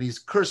 and he's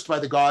cursed by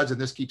the gods,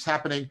 and this keeps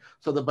happening,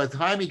 so that by the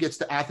time he gets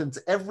to Athens,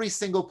 every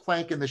single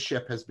plank in the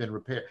ship has been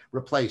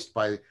replaced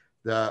by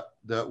the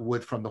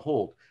wood from the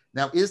hold.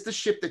 Now, is the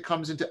ship that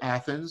comes into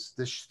Athens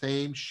the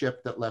same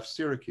ship that left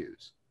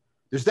Syracuse?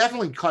 There's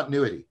definitely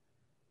continuity.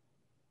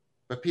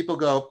 But people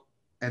go,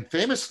 and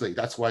famously,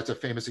 that's why it's a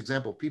famous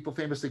example, people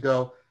famously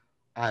go,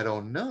 I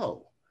don't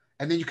know.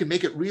 And then you can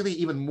make it really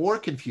even more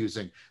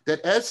confusing that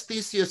as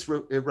Theseus,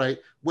 right,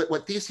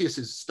 what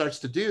Theseus starts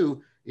to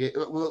do,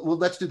 well,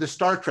 let's do the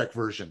Star Trek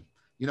version.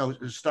 You know,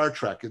 Star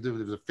Trek, there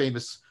was a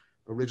famous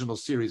original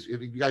series.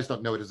 If you guys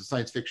don't know it, it's a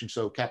science fiction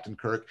show, Captain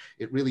Kirk.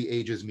 It really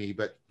ages me,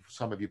 but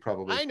some of you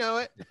probably. I know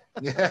it.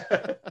 Yeah.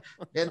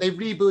 And they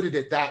rebooted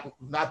it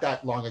not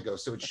that long ago.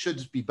 So it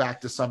should be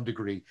back to some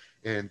degree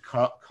in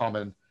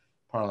common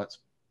parlance.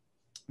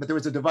 But there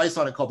was a device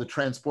on it called the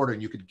transporter,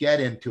 and you could get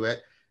into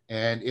it,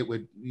 and it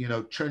would,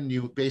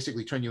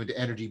 basically turn you into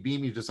energy,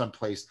 beam you to some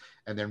place,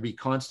 and then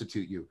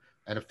reconstitute you.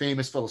 And a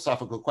famous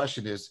philosophical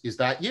question is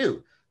that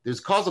you? There's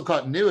causal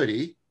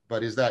continuity,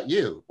 but is that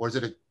you? Or is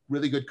it a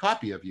really good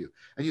copy of you?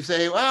 And you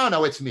say, oh,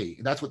 no, it's me.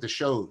 And that's what the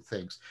show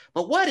thinks.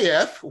 But what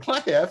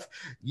if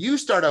you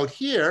start out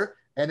here,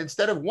 and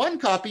instead of one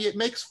copy, it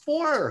makes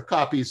 4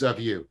 copies of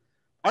you?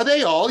 Are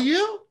they all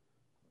you?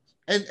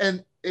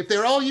 And if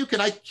they're all you,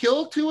 can I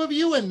kill 2 of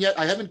you, and yet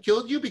I haven't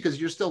killed you because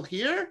you're still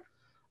here?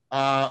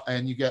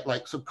 And you get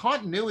so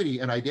continuity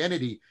and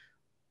identity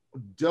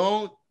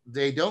don't,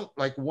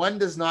 one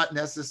does not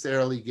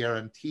necessarily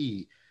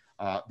guarantee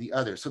the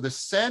other. So the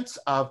sense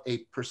of a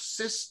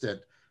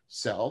persistent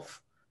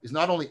self is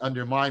not only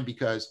undermined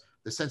because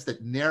the sense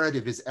that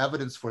narrative is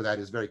evidence for that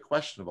is very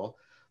questionable.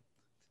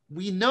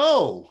 We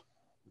know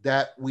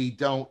that we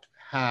don't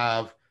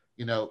have,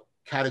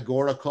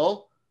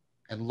 categorical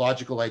and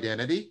logical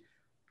identity.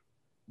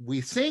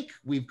 We think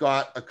we've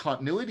got a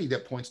continuity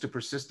that points to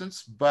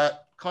persistence,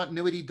 but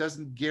continuity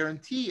doesn't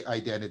guarantee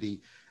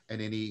identity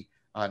in any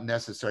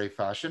necessary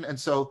fashion. And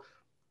so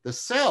the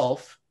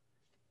self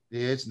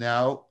is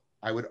now,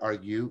 I would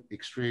argue,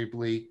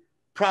 extremely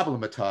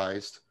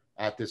problematized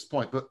at this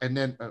point. And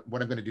then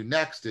what I'm going to do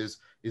next is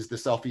the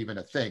self even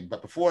a thing?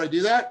 But before I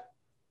do that,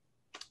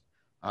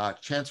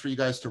 chance for you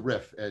guys to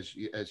riff as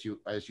you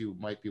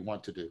might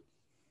want to do.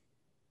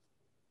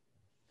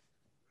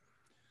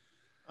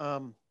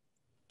 You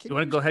want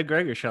to go ahead,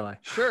 Greg, or shall I?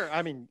 Sure.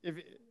 I mean, if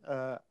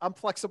I'm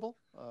flexible.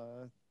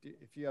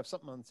 If you have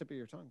something on the tip of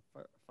your tongue,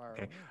 fire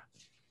okay.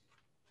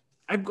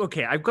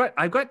 away.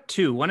 I've got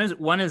 2.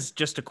 One is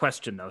just a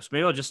question though, so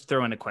maybe I'll just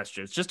throw in a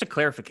question. It's just a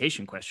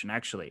clarification question,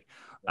 actually.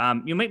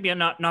 You might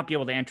not be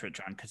able to answer it,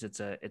 John, because it's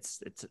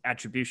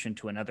attribution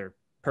to another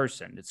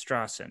person. It's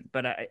Strawson.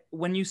 But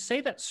when you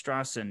say that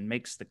Strawson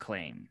makes the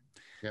claim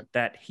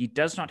that he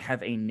does not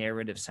have a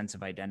narrative sense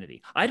of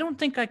identity, I don't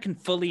think I can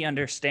fully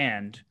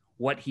understand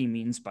what he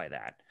means by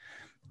that.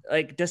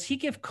 Does he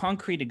give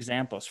concrete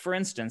examples? For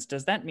instance,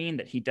 does that mean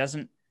that he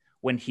doesn't,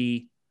 when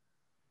he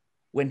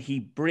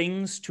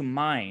brings to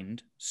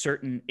mind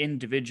certain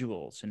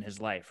individuals in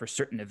his life or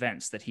certain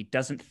events, that he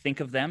doesn't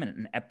think of them in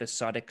an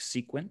episodic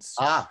sequence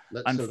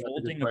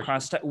unfolding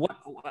across time?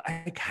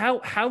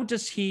 How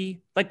does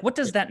he, what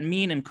does that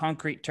mean in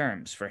concrete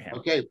terms for him?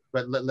 Okay,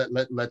 but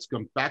let's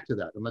come back to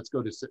that, and let's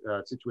go to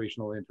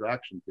situational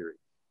interaction theory,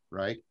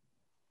 right?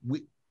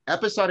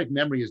 Episodic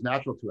memory is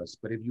natural to us,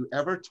 but if you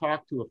ever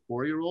talk to a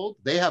 4-year-old,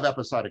 they have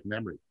episodic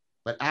memory,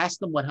 but ask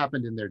them what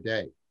happened in their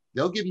day.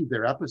 They'll give you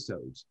their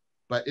episodes,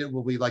 but it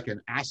will be like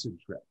an acid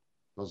trip.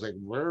 They'll say,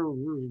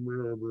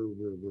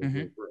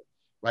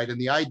 right? And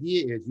the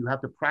idea is you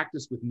have to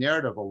practice with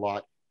narrative a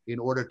lot in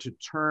order to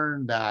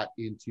turn that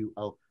into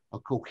a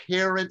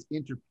coherent,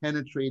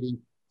 interpenetrating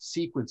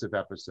sequence of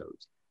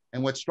episodes.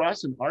 And what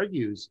Strawson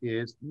argues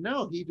is,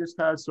 no, he just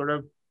has sort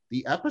of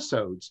the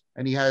episodes,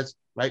 and he has,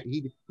 right,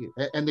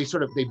 and they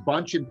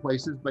bunch in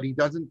places, but he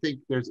doesn't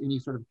think there's any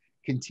sort of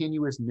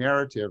continuous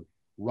narrative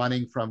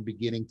running from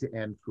beginning to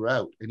end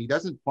throughout. And he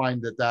doesn't find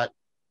that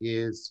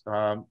is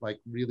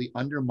really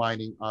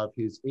undermining of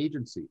his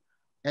agency.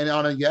 And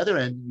on the other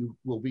end, you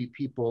will be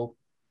people,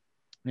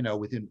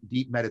 within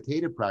deep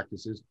meditative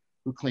practices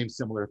who claim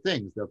similar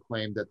things. They'll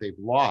claim that they've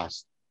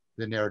lost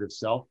the narrative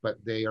self, but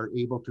they are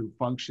able to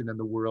function in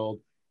the world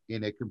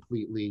in a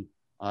completely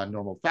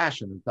normal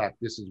fashion. In fact,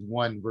 this is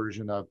one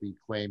version of the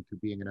claim to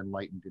being an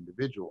enlightened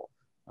individual,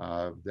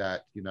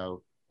 that,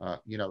 the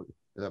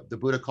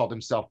Buddha called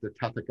himself the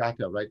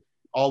Tathagata, right?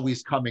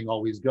 Always coming,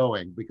 always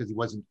going, because he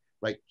wasn't,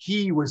 right?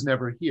 He was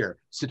never here.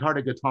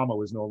 Siddhartha Gautama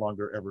was no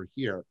longer ever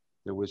here.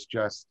 There was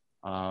just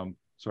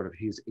sort of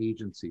his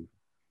agency.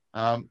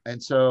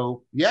 And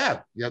so, yeah,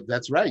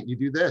 that's right. You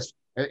do this.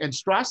 And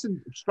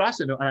Strawson,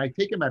 and I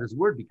take him at his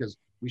word because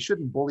we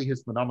shouldn't bully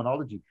his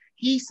phenomenology.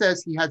 He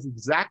says he has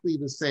exactly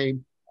the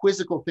same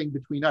quizzical thing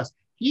between us.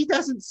 He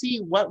doesn't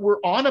see what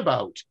we're on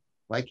about.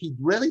 He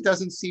really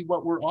doesn't see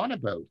what we're on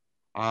about.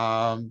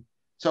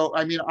 So,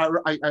 I mean,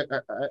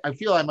 I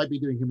feel I might be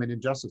doing him an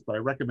injustice, but I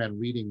recommend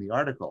reading the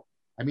article.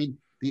 I mean,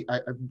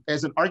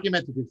 as an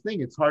argumentative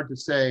thing, it's hard to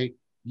say,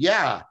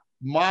 yeah,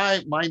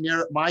 my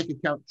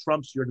account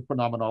trumps your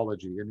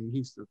phenomenology. And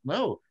he says,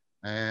 no.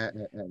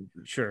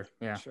 Sure.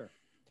 Yeah. Sure.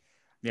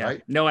 Yeah.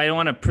 Right? No, I don't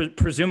want to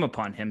presume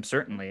upon him.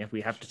 Certainly, if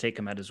we have to take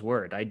him at his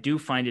word. I do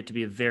find it to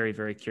be a very,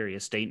 very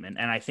curious statement,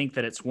 and I think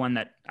that it's one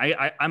that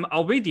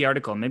I'll read the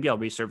article. And maybe I'll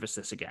resurface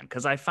this again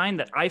because I find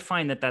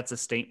that that's a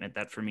statement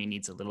that for me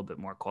needs a little bit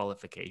more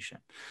qualification,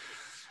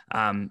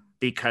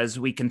 because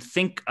we can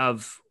think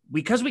of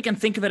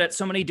it at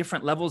so many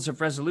different levels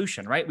of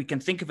resolution. Right? We can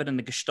think of it in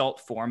the Gestalt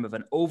form of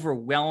an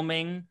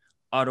overwhelming,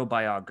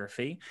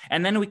 autobiography.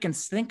 And then we can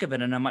think of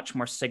it in a much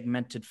more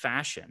segmented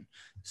fashion,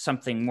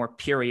 something more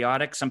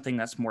periodic, something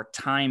that's more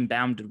time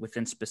bounded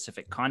within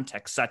specific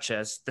contexts, such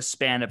as the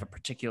span of a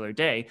particular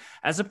day,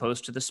 as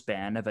opposed to the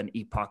span of an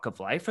epoch of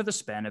life or the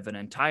span of an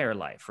entire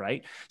life,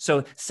 right?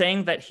 So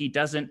saying that he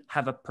doesn't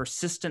have a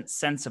persistent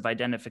sense of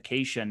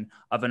identification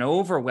of an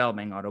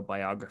overwhelming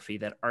autobiography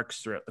that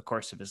arcs throughout the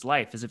course of his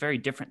life is a very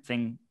different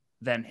thing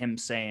than him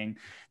saying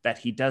that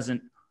he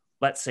doesn't,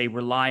 let's say,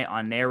 rely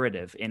on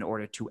narrative in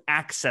order to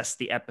access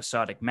the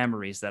episodic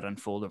memories that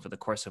unfold over the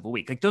course of a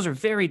week. Like, those are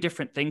very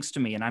different things to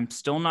me, and I'm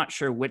still not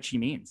sure which he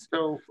means.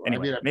 So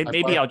anyway,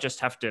 maybe I'll just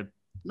have to.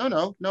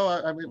 No.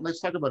 I mean, let's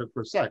talk about it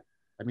for a sec.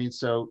 I mean,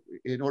 so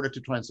in order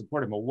to try and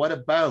support him, well, what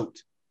about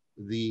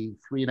the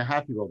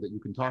 3.5-year-old that you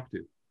can talk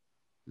to?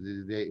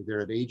 They're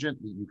an agent.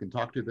 You can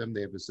talk to them.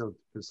 They have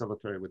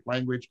facilitator with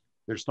language.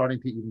 They're starting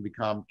to even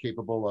become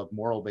capable of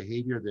moral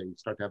behavior. They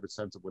start to have a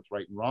sense of what's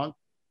right and wrong.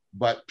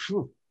 But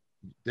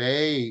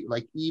they,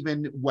 like,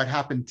 even what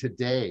happened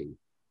today,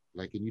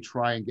 like, and you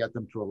try and get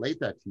them to relate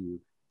that to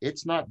you,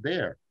 it's not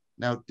there.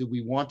 Now, do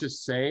we want to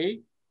say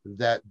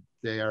that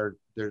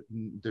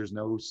there's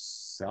no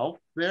self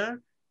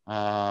there?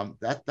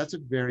 That's a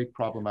very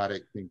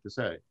problematic thing to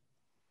say.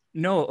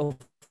 No, of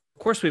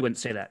course we wouldn't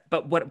say that.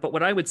 But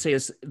what I would say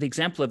is the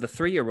example of the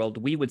 3-year-old,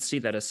 we would see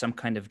that as some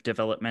kind of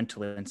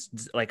developmental,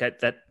 like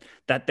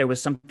that there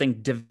was something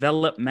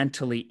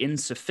developmentally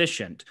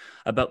insufficient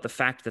about the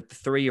fact that the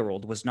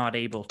 3-year-old was not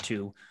able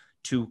to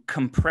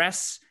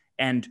compress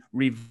and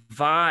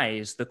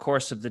revise the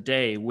course of the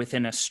day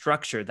within a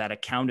structure that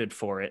accounted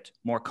for it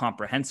more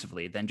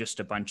comprehensively than just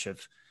a bunch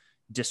of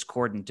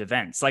discordant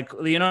events. Like,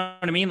 you know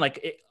what I mean?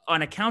 Like,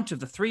 on account of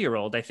the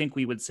 3-year-old, I think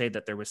we would say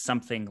that there was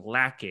something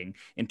lacking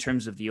in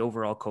terms of the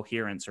overall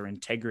coherence or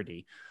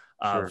integrity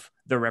of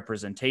the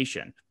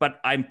representation. But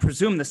I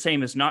presume the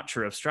same is not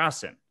true of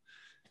Strawson.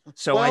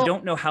 So I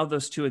don't know how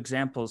those two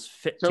examples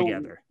fit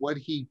together. What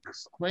he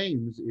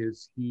claims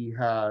is he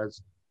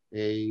has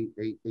a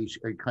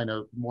kind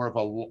of more of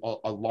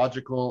a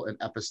logical and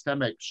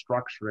epistemic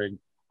structuring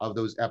of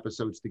those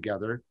episodes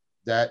together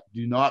that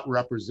do not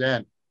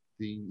represent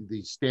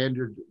the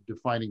standard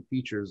defining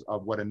features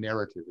of what a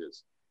narrative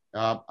is.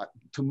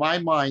 To my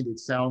mind, it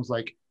sounds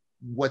like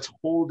what's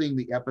holding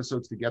the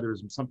episodes together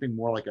is something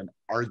more like an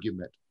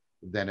argument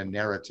than a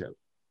narrative.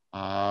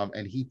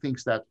 And he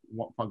thinks that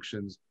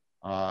functions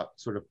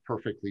sort of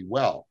perfectly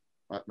well.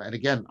 And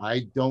again,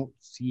 I don't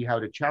see how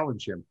to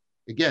challenge him.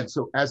 Again,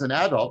 so as an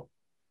adult,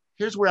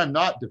 here's where I'm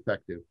not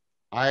defective.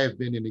 I have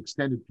been in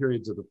extended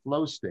periods of the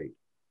flow state.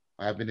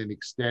 I've been in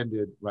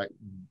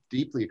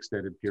deeply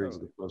extended periods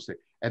of the flow state.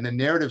 And the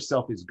narrative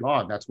self is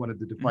gone. That's one of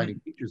the defining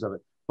features of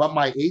it. But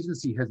my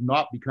agency has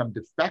not become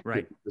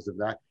defective because of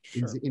that.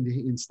 Sure.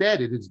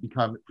 Instead, it has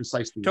become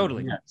precisely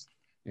enhanced.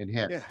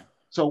 Yeah.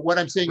 So what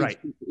I'm saying is,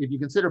 if you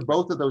consider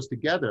both of those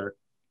together,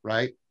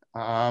 right,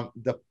 then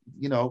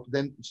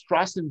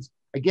Strawson's,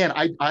 again,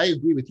 I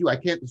agree with you. I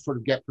can't sort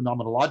of get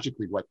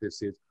phenomenologically what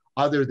this is,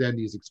 other than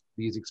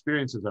these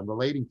experiences I'm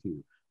relating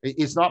to.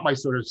 It's not my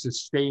sort of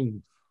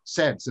sustained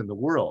sense in the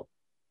world,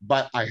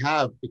 but I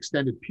have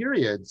extended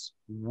periods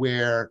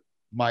where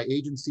my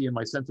agency and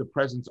my sense of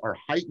presence are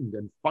heightened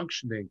and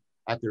functioning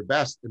at their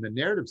best, and the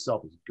narrative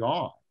self is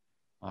gone.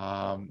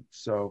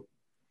 So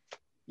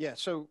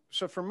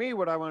for me,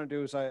 what I want to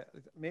do is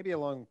maybe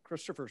along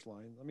Christopher's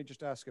line, let me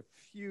just ask a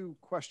few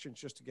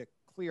questions just to get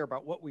clear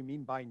about what we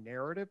mean by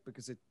narrative,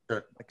 because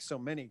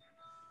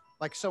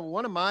so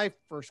one of my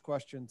first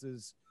questions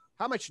is,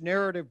 how much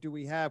narrative do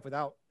we have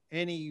without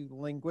any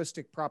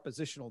linguistic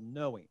propositional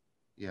knowing?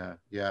 Yeah.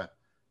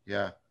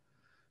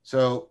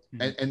 So,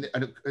 and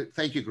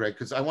thank you, Greg,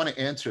 because I want to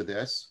answer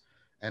this.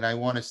 And I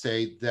want to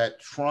say that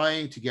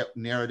trying to get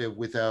narrative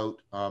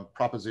without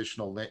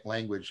propositional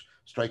language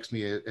strikes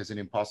me as an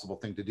impossible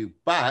thing to do.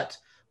 But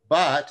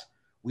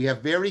we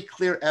have very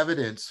clear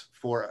evidence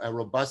for a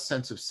robust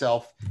sense of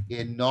self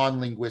in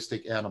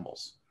non-linguistic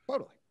animals.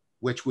 Totally.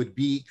 Which would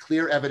be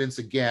clear evidence,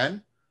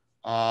 again,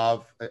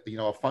 of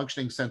a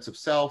functioning sense of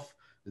self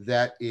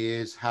that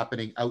is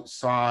happening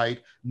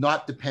outside,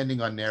 not depending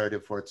on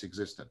narrative for its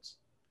existence.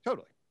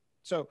 Totally.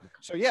 So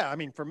yeah, I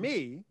mean, for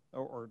me,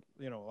 or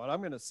what I'm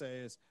going to say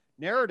is,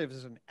 narrative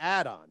is an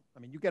add-on. I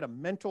mean, you get a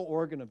mental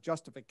organ of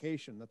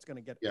justification that's going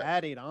to get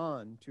added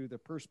on to the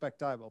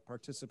perspectival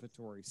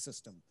participatory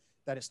system.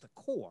 That is the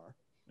core,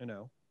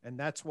 and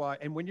that's why,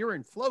 and when you're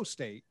in flow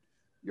state,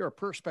 you're a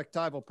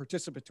perspectival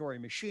participatory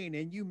machine,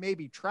 and you may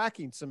be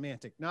tracking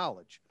semantic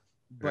knowledge,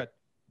 but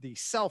the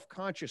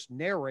self-conscious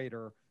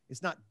narrator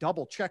is not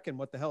double checking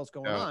what the hell's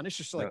going on. It's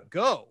just like,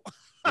 go.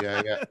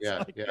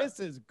 This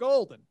is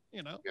golden,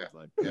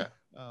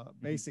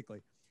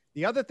 basically.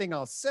 The other thing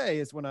I'll say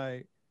is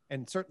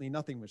and certainly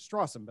nothing with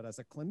Strawson, but as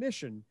a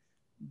clinician,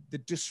 the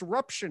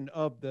disruption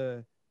of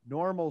the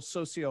normal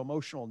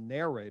socio-emotional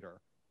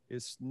narrator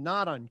is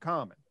not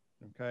uncommon.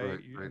 Okay.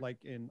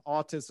 Like in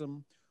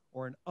autism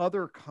or in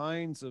other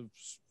kinds of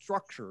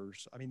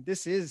structures. I mean,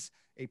 this is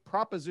a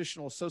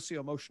propositional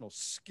socio-emotional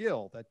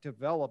skill that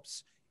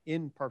develops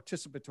in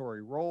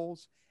participatory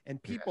roles,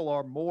 and people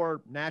are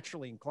more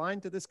naturally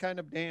inclined to this kind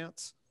of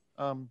dance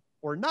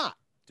or not,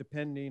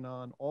 depending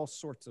on all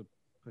sorts of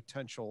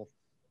potential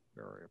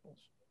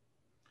variables.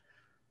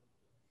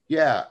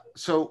 Yeah.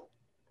 So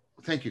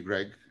thank you,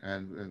 Greg.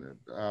 And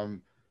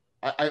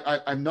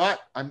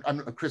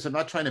Chris, I'm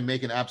not trying to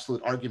make an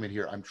absolute argument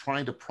here. I'm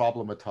trying to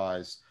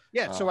problematize.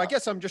 Yeah. So I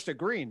guess I'm just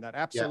agreeing that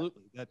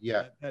absolutely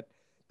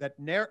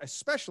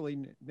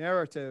especially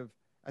narrative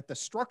at the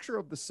structure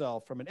of the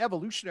self from an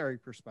evolutionary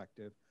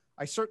perspective.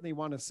 I certainly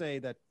want to say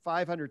that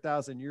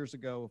 500,000 years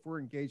ago, if we're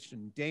engaged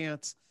in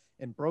dance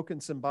and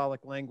broken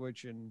symbolic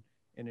language in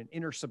an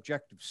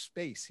intersubjective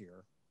space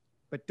here,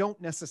 but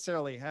don't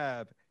necessarily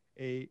have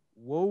a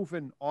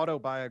woven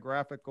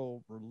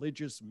autobiographical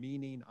religious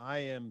meaning, I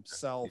am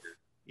self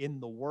in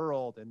the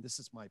world and this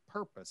is my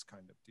purpose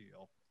kind of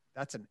deal.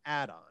 That's an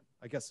add-on,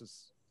 I guess.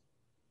 Is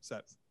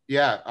that?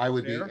 Yeah, I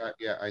would be.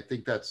 Yeah, I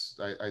think that's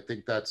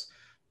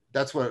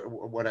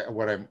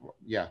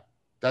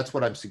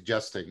what I'm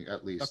suggesting,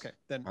 at least. Okay,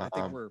 then I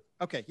think we're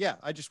okay. Yeah,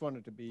 I just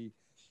wanted to be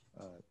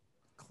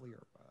clear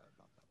about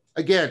that.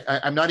 Again,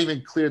 I'm not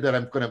even clear that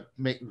I'm going to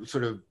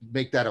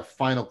make that a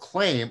final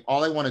claim.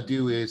 All I want to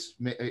do is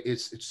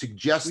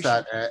suggest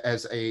that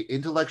as a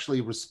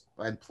intellectually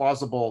and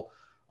plausible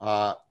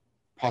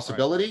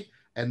possibility, right.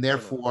 And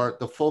therefore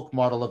the folk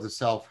model of the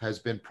self has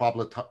been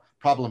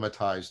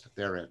problematized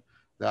therein.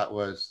 That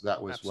was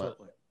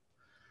absolutely.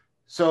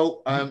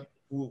 So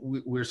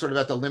we're sort of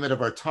at the limit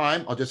of our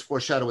time. I'll just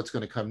foreshadow what's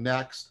going to come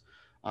next.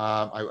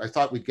 I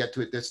thought we'd get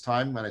to it this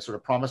time, and I sort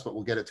of promised, but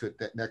we'll get to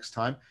it next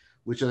time,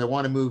 which is I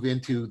want to move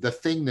into the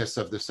thingness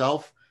of the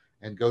self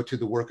and go to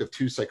the work of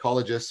two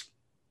psychologists,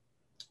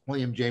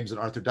 William James and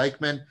Arthur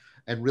Dykman,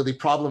 and really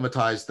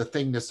problematize the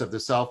thingness of the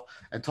self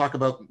and talk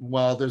about,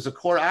 well, there's a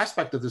core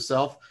aspect of the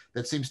self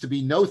that seems to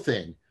be no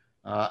thing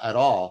at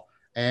all.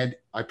 And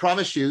I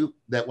promise you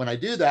that when I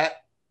do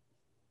that,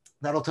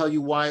 that'll tell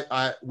you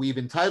why we've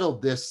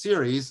entitled this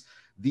series,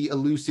 The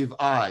Elusive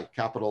I,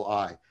 capital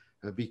I,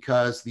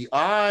 because the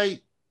I,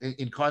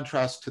 in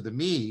contrast to the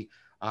me,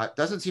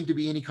 doesn't seem to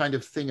be any kind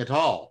of thing at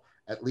all,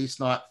 at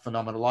least not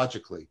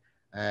phenomenologically.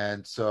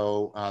 And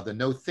so the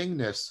no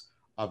thingness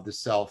of the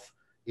self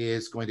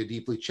is going to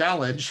deeply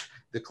challenge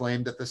the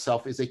claim that the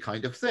self is a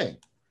kind of thing.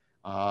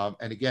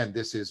 And again,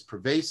 this is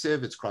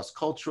pervasive, it's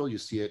cross-cultural, you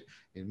see it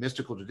in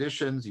mystical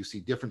traditions, you see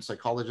different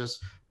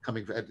psychologists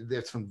coming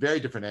from very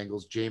different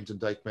angles, James and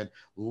Dykman,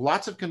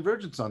 lots of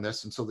convergence on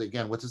this. And so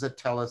again, what does it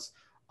tell us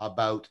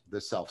about the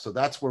self? So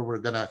that's where we're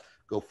gonna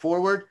go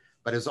forward.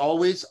 But as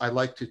always, I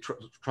like to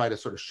try to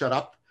sort of shut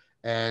up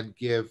and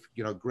give,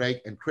 Greg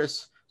and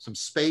Chris some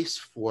space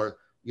for,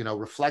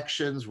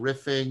 reflections,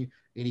 riffing,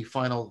 any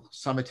final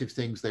summative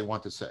things they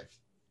want to say.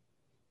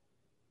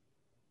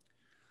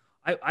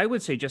 I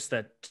would say just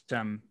that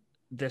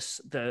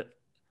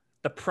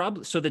the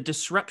problem, so the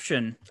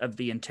disruption of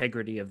the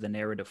integrity of the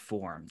narrative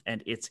form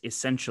and its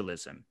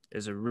essentialism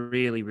is a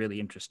really, really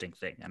interesting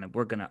thing. And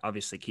we're going to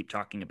obviously keep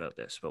talking about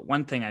this. But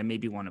one thing I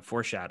maybe want to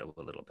foreshadow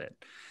a little bit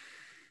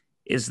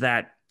is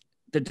that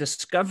the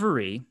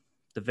discovery,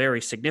 the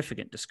very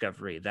significant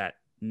discovery that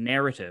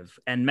narrative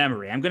and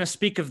memory, I'm going to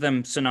speak of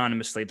them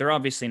synonymously. They're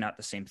obviously not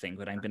the same thing,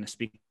 but I'm going to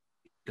speak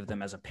of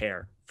them as a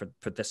pair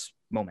for this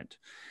moment.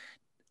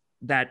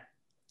 That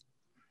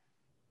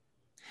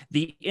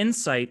the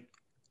insight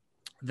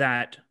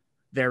that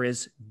there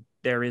is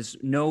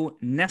no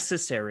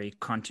necessary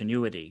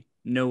continuity,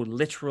 no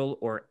literal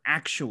or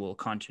actual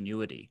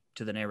continuity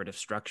to the narrative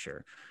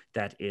structure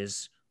that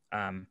is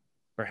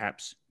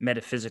perhaps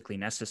metaphysically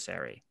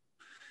necessary,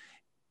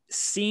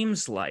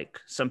 seems like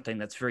something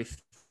that's very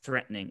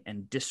threatening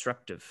and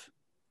disruptive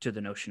to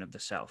the notion of the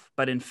self.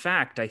 But in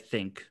fact, I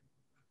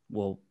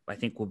know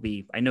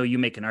you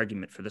make an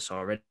argument for this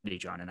already,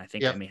 John, and I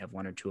think I may have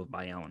one or two of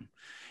my own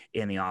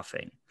in the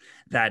offing,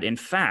 that in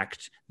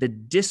fact, the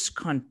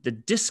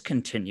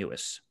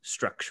discontinuous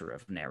structure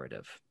of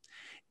narrative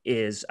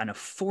is an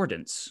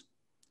affordance.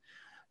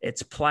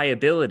 Its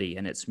pliability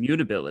and its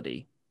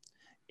mutability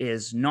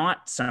is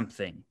not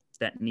something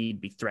that need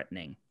be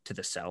threatening to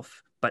the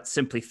self, but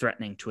simply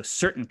threatening to a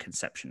certain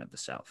conception of the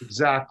self.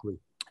 Exactly.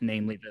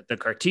 Namely the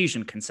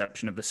Cartesian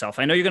conception of the self.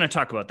 I know you're going to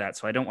talk about that,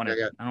 so I don't want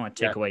to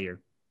take away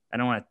I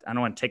don't want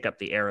to take up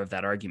the air of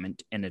that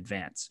argument in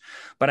advance.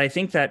 But I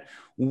think that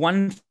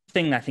one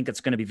thing I think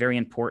that's going to be very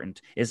important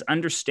is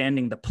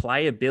understanding the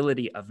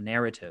pliability of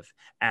narrative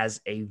as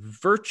a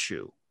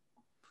virtue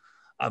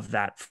of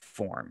that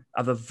form,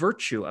 of a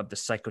virtue of the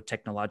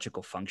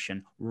psychotechnological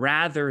function,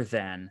 rather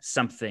than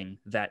something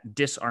that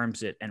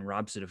disarms it and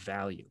robs it of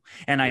value.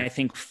 And I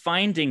think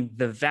finding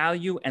the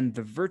value and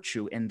the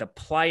virtue in the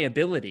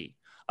pliability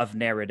of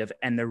narrative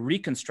and the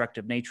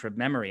reconstructive nature of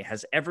memory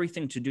has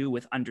everything to do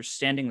with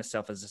understanding the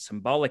self as a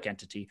symbolic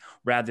entity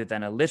rather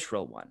than a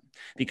literal one.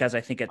 Because I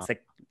think it's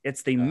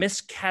the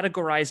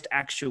miscategorized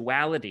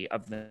actuality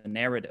of the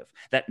narrative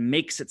that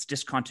makes its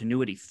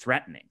discontinuity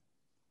threatening.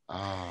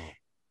 Oh.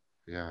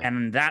 Yeah.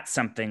 And that's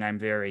something I'm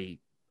very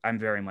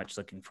much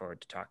looking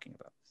forward to talking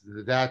about.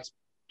 That's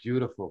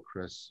Beautiful,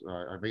 Chris.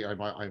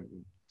 I'm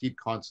deep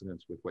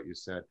consonance with what you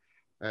said.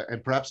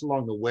 And perhaps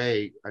along the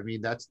way, I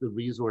mean, that's the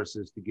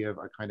resources to give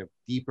a kind of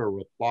deeper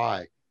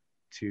reply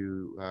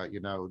to,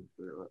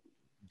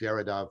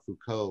 Derrida,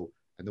 Foucault,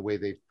 and the way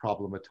they've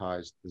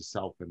problematized the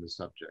self and the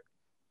subject.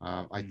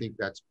 I think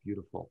that's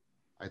beautiful.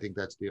 I think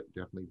that's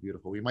definitely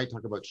beautiful. We might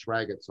talk about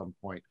Schrag at some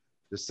point,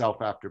 the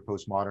self after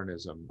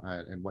postmodernism,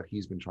 and what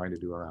he's been trying to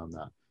do around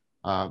that.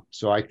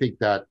 So I think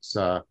that's,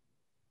 I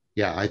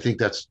think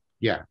that's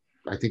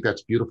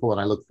beautiful,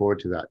 and I look forward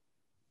to that.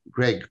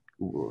 Greg,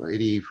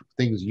 any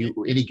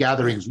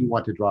gatherings you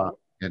want to draw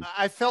in?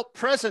 I felt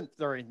present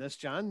during this,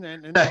 John,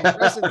 and the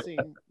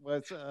presencing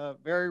was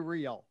very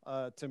real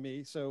to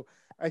me. So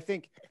I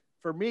think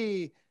for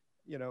me,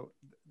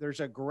 there's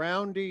a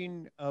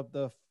grounding of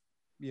the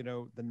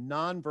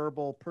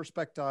nonverbal,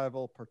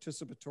 perspectival,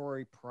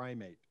 participatory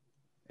primate,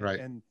 right?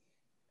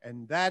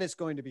 And that is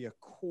going to be a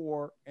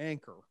core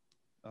anchor,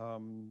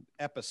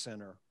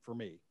 epicenter for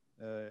me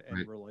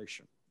in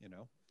relation,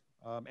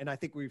 and I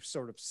think we've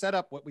sort of set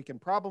up what we can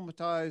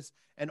problematize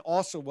and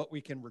also what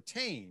we can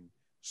retain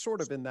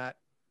sort of in that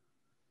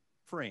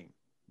frame.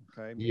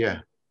 Okay.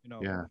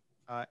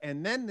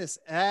 And then this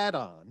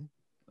add-on,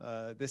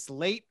 this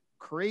late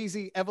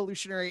crazy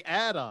evolutionary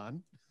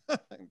add-on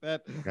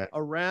that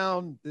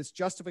around this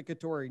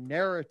justificatory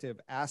narrative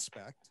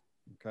aspect.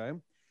 Okay.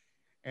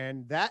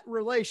 And that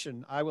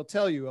relation, I will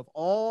tell you, of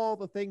all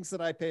the things that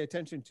I pay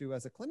attention to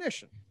as a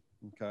clinician,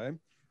 okay,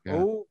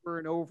 over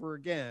and over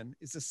again,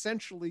 is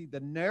essentially the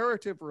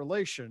narrative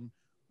relation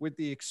with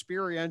the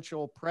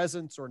experiential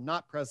presence or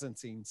not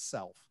presencing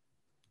self.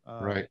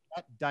 That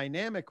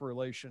dynamic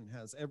relation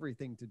has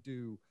everything to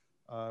do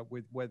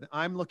with whether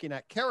I'm looking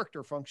at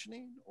character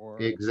functioning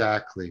or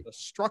exactly the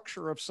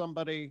structure of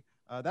somebody.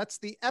 That's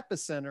the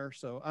epicenter.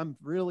 So I'm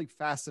really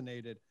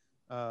fascinated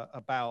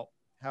about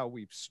how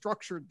we've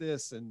structured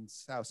this and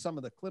how some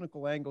of the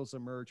clinical angles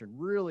emerge. And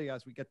really,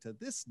 as we get to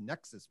this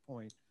nexus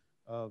point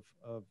of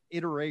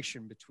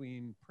iteration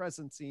between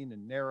presencing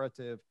and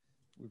narrative,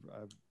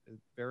 I'm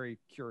very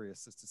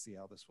curious as to see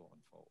how this will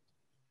unfold.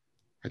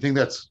 I think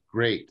that's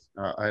great.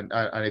 And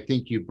I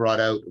think you brought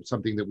out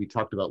something that we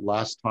talked about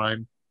last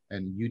time,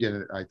 and you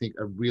did, I think,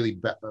 a really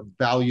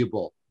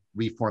valuable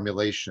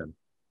reformulation,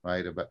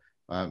 right?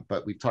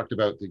 But we've talked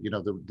about they're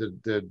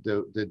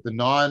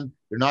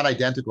not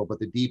identical, but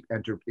the deep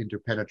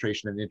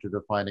interpenetration and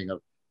interdefining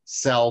of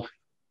self,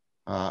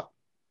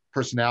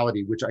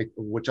 personality, which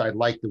I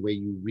like the way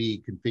you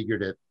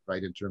reconfigured it,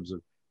 right, in terms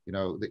of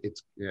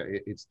its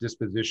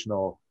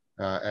dispositional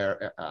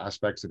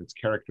aspects and its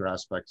character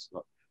aspects.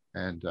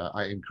 And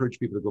I encourage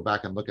people to go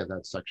back and look at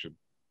that section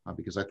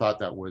because I thought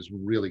that was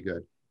really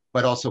good.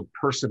 But also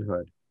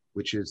personhood,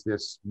 which is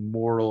this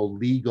moral,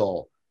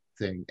 legal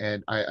thing.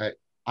 And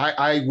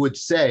I would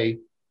say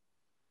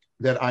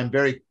that I'm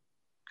very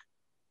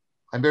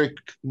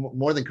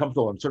more than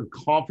comfortable. I'm sort of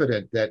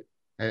confident that,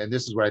 and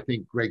this is where I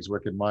think Greg's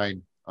work and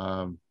mine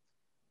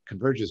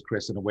converges,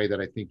 Chris, in a way that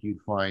I think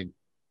you'd find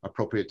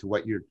appropriate to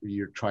what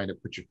you're trying to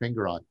put your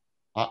finger on.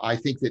 I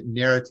think that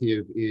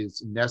narrative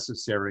is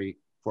necessary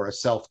for a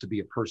self to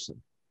be a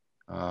person,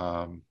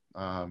 and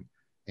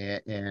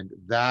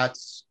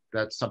that's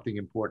something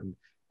important.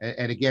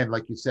 And again,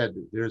 like you said,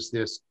 there's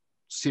this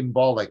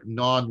symbolic,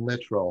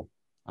 non-literal,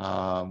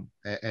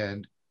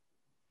 and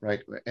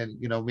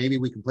maybe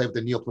we can play with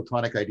the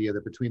Neoplatonic idea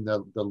that between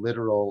the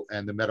literal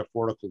and the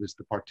metaphorical is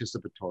the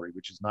participatory,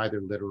 which is neither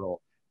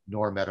literal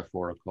nor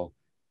metaphorical.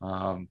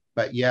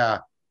 But yeah,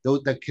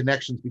 the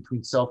connections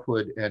between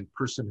selfhood and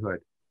personhood,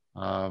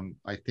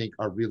 I think,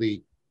 are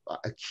really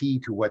a key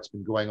to what's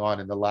been going on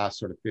in the last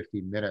sort of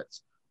 15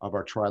 minutes of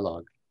our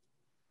trilogue.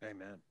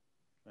 Amen.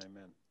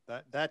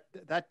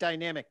 That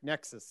dynamic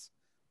nexus.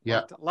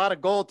 Yeah, a lot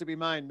of gold to be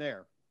mined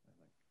there.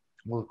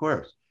 Well, of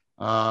course.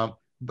 But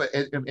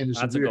there's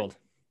lots of gold.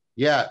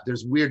 Yeah,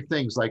 there's weird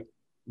things like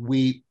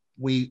we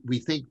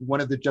think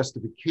one of the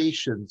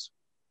justifications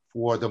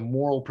for the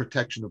moral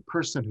protection of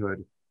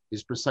personhood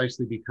is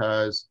precisely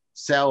because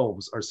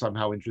selves are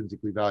somehow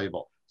intrinsically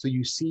valuable. So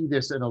you see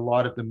this in a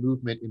lot of the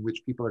movement in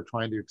which people are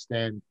trying to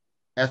extend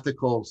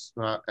ethical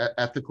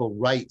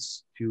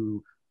rights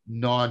to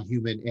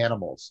non-human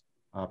animals,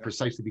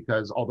 precisely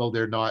because although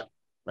they're not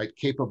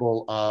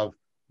capable of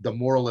the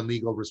moral and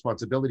legal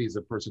responsibilities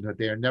of personhood,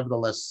 they are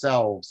nevertheless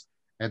selves,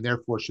 and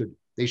therefore should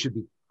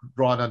be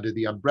drawn under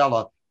the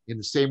umbrella in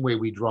the same way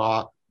we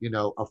draw,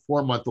 a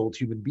 4-month-old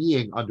human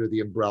being under the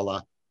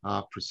umbrella,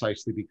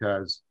 precisely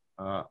because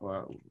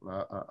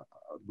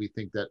we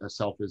think that a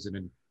self is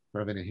an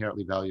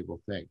inherently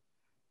valuable thing.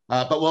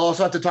 But we'll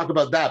also have to talk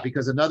about that,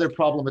 because another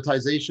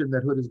problematization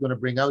that Hood is going to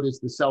bring out is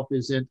the self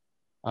isn't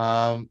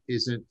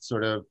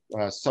sort of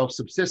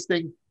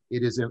self-subsisting.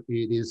 It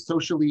is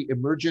socially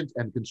emergent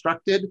and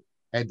constructed.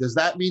 And does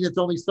that mean it's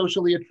only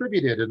socially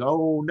attributed? And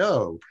oh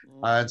no.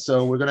 And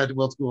so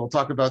we'll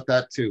talk about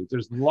that too.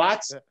 There's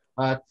lots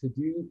to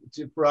do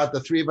for the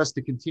three of us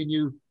to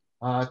continue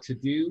to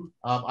do.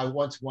 I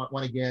once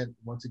again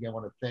want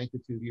to thank the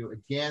two of you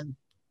again.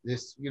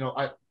 This,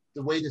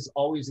 the way this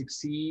always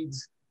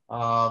exceeds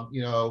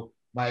you know,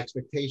 my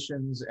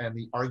expectations and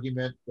the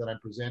argument that I'm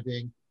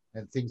presenting,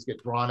 and things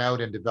get drawn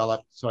out and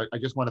developed. So I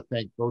just want to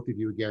thank both of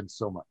you again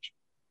so much.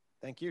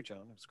 Thank you, John.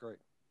 It was great.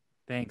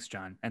 Thanks,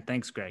 John. And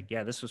thanks, Greg.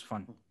 Yeah, this was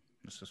fun.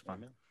 This was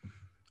fun. I'm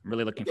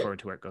really looking forward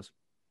to where it goes.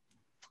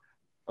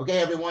 Okay,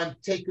 everyone,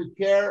 take good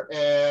care,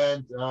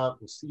 and we'll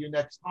see you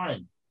next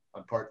time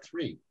on part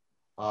 3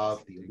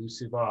 of the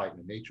Elusive I,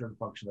 the nature and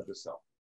function of the self.